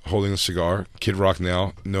say, holding a cigar, Kid Rock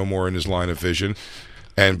now no more in his line of vision,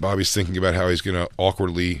 and Bobby's thinking about how he's going to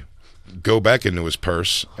awkwardly go back into his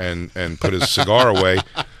purse and put his cigar away.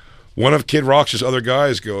 One of Kid Rock's other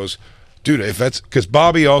guys goes, dude, if that's because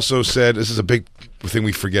Bobby also said, this is a big thing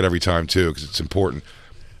we forget every time too because it's important.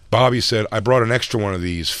 Bobby said, I brought an extra one of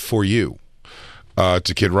these for you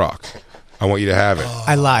to Kid Rock. I want you to have it.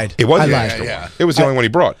 I lied. It wasn't I the lied. extra one. It was the only one he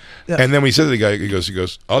brought. Yeah. And then when he said to the guy, he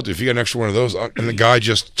goes, oh, dude, if you got an extra one of those, and the guy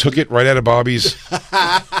just took it right out of Bobby's.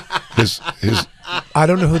 his. I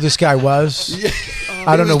don't know who this guy was.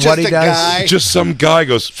 I don't know what he does. Guy. Just some guy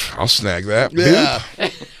goes, I'll snag that. Yeah.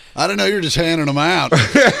 I don't know. You're just handing them out.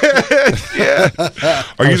 Yeah.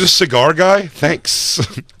 Are you the cigar guy? Thanks.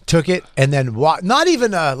 Took it and then not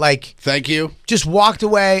even like. Thank you. Just walked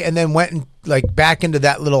away and then went and like back into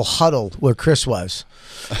that little huddle where Chris was,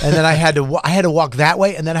 and then I had to walk that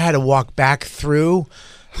way and then I had to walk back through.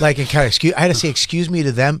 Like and kind of I had to say excuse me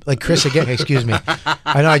to them, like Chris again. Excuse me.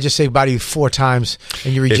 I know I just say body 4 times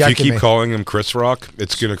and you rejected me. If you keep calling him Chris Rock,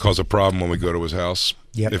 it's going to cause a problem when we go to his house.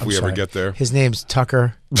 Yep, if we ever get there. His name's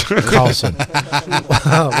Tucker Carlson.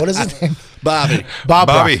 What is his name? Bobby.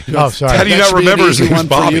 Bobby. Oh, sorry. How do you not remember his name?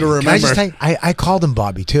 For you to remember. I called him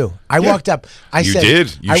Bobby too. I walked up. I said,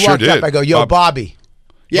 did. You I sure walked did. up. I go, yo, Bobby.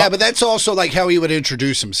 Yeah, but that's also like how he would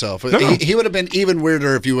introduce himself. No. He would have been even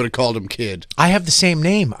weirder if you would have called him Kid. I have the same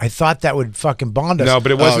name. I thought that would fucking bond us. No,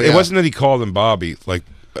 but it wasn't. It wasn't that he called him Bobby. Like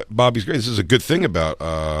Bobby's great. This is a good thing about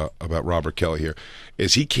Robert Kelly here,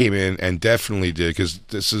 is he came in and definitely did because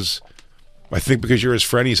this is. I think because you're his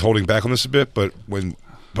friend, he's holding back on this a bit. But when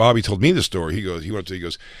Bobby told me the story. He goes,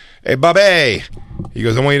 hey, Bobby. He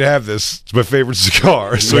goes, I want you to have this. It's my favorite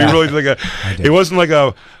cigar. So he really did it wasn't like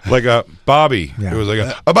a Bobby. Yeah. It was like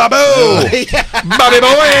a Bobby. Bobby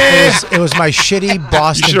boy. It was my shitty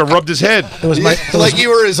Boston. You should have rubbed his head. You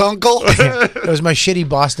were his uncle. It was my shitty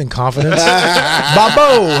Boston confidence.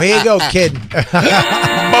 Bobbo, here you go, kid.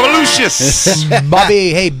 Bobby Lucius.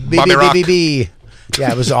 Bobby, hey, Bobby B.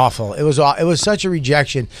 Yeah, it was awful. It was such a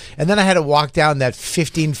rejection. And then I had to walk down that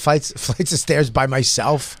 15 flights of stairs by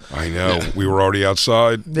myself. I know. We were already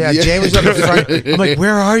outside. Yeah, Jay was up in front. I'm like,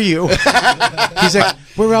 where are you? He's like,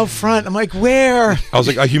 we're out front. I'm like, where? I was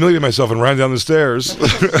like, I humiliated myself and ran down the stairs.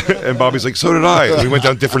 And Bobby's like, so did I. And we went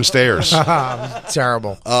down different stairs.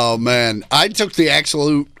 Terrible. Oh, man. I took the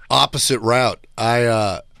absolute opposite route.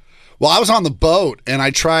 I was on the boat, and I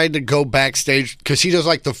tried to go backstage because he does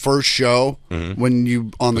like the first show when you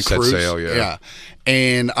on the cruise. Set sail, yeah.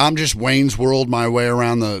 And I'm just Wayne's World my way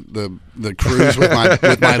around the cruise with my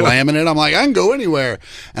laminate. I'm like, I can go anywhere.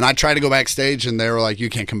 And I tried to go backstage, and they were like, you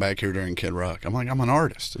can't come back here during Kid Rock. I'm like, I'm an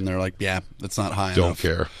artist. And they're like, yeah, that's not high enough. Don't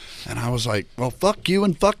care. And I was like, well, fuck you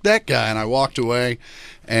and fuck that guy. And I walked away.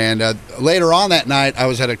 And later on that night, I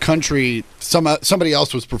was at a country. Somebody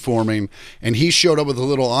else was performing, and he showed up with a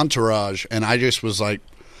little entourage. And I just was like,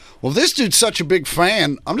 well, this dude's such a big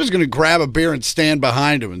fan. I'm just going to grab a beer and stand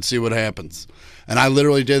behind him and see what happens. And I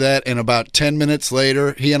literally did that. And about 10 minutes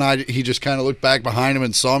later, he just kind of looked back behind him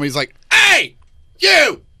and saw me. He's like, hey,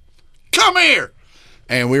 you, come here.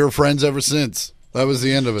 And we were friends ever since. That was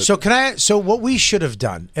the end of it. So what we should have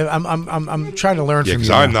done? I'm trying to learn from you. Because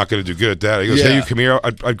I'm not going to do good at that. He goes, hey, you come here.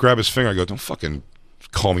 I'd grab his finger. I go, don't fucking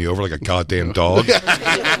call me over like a goddamn dog.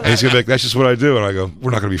 And he's going to be like, that's just what I do. And I go,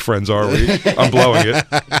 we're not going to be friends, are we? I'm blowing it.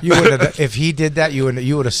 If he did that, you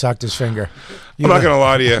would have sucked his finger. I'm not going to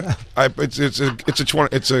lie to you.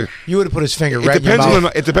 You would have put his finger right in your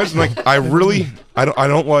mouth. It depends on like I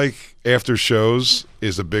don't like after shows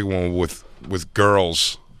is a big one with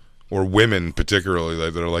girls. Or women, particularly,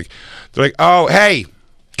 they're like, oh, hey,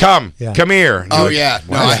 come here. Oh, yeah.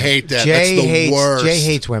 No, I hate that. That's the worst. Jay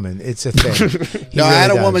hates women. It's a thing. No, I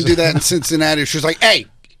had a woman do that in Cincinnati. She was like, hey,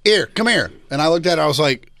 come here. And I looked at her. I was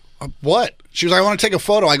like, what? She was like, I want to take a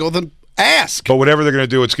photo. I go, then ask. But whatever they're going to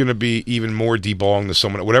do, it's going to be even more deballing to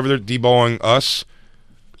someone. Whatever they're deballing us,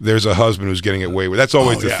 there's a husband who's getting it away with. That's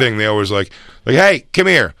always the thing. They always like, hey, come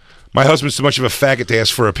here. My husband's too much of a faggot to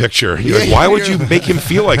ask for a picture. You're like, why would you make him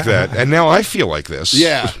feel like that? And now I feel like this.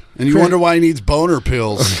 Yeah. And you wonder why he needs boner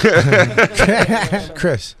pills.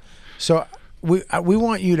 Chris, so we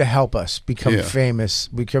want you to help us become famous,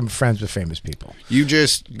 become friends with famous people. You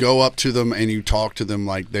just go up to them and you talk to them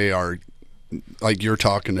like they are, like you're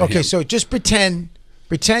talking to him. Okay, so just pretend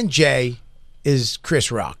Jay is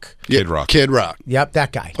Chris Rock. Kid Rock. Kid Rock. Yep,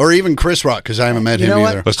 that guy. Or even Chris Rock, because I haven't met him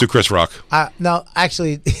either. Let's do Chris Rock. No,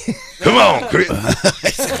 actually. Come on, Chris.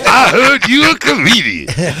 I heard you a comedian.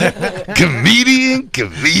 Comedian.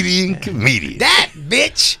 That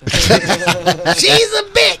bitch. She's a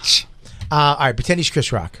bitch. All right, pretend he's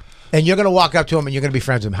Chris Rock. And you're going to walk up to him and you're going to be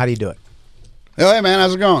friends with him. How do you do it? Hey, man,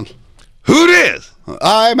 how's it going? Who this?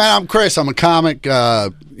 Hi, man, I'm Chris. I'm a comic,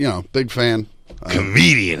 big fan.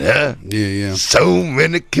 Comedian, huh? Yeah. So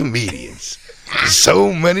many comedians.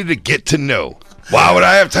 So many to get to know. Why would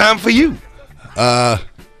I have time for you? Well,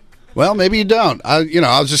 maybe you don't. I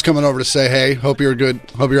was just coming over to say, hey, hope you're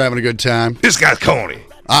having a good time. This guy's corny.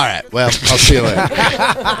 All right. Well, I'll see you later.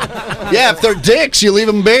 Yeah, if they're dicks, you leave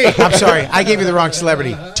them be. I'm sorry. I gave you the wrong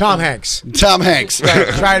celebrity. Tom Hanks. Try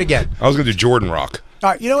it again. I was going to do Jordan Rock. All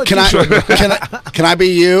right, you know what? Can I be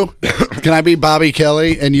you? Can I be Bobby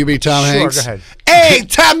Kelly and you be Tom Hanks? Go ahead. Hey,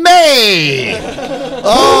 Tommy!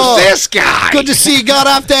 Who's this guy? Good to see you got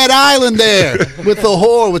off that island there with the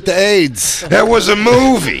whore with the AIDS. That was a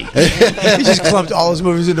movie. He just clumped all his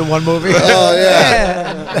movies into one movie. Oh,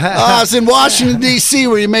 yeah. I was in Washington, D.C.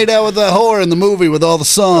 where you made out with a whore in the movie with all the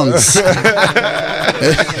songs.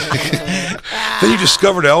 Then you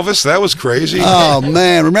discovered Elvis? That was crazy. Oh,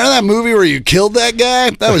 man. Remember that movie where you killed that guy?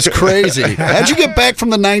 That was crazy. How'd you get back from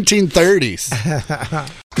the 1930s?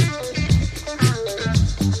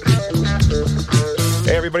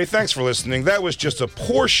 Hey, everybody. Thanks for listening. That was just a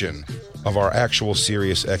portion of our actual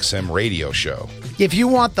Sirius XM radio show. If you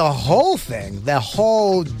want the whole thing, the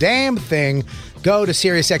whole damn thing, go to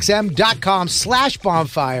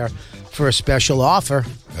SiriusXM.com/bonfire for a special offer.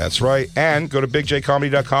 That's right. And go to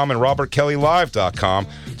BigJComedy.com and RobertKellyLive.com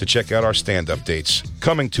to check out our stand-up dates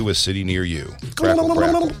coming to a city near you. Crackle,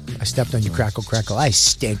 crackle. I stepped on you, crackle, crackle. I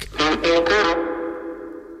stink.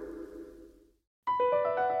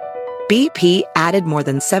 BP added more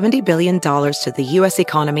than $70 billion to the U.S.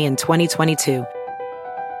 economy in 2022.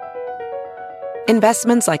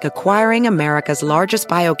 Investments like acquiring America's largest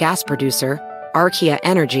biogas producer, Archaea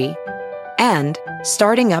Energy, and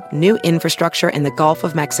starting up new infrastructure in the Gulf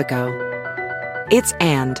of Mexico. It's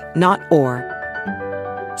and, not or.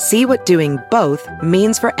 See what doing both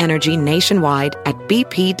means for energy nationwide at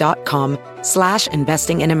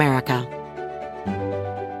bp.com/investing in America.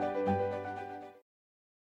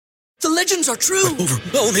 The legends are true.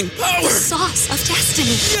 Overwhelming power! The sauce of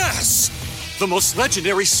destiny. Yes! The most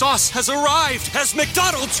legendary sauce has arrived as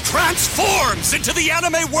McDonald's transforms into the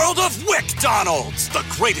anime world of WickDonald's. The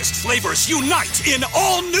greatest flavors unite in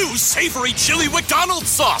all new savory chili McDonald's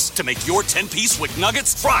sauce to make your 10-piece Wick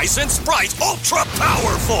Nuggets, fries, and Sprite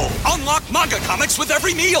ultra-powerful. Unlock manga comics with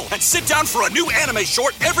every meal and sit down for a new anime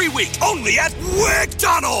short every week only at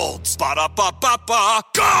WickDonald's. Ba-da-ba-ba-ba,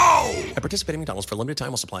 go! At participating McDonald's for a limited time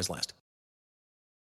while supplies last.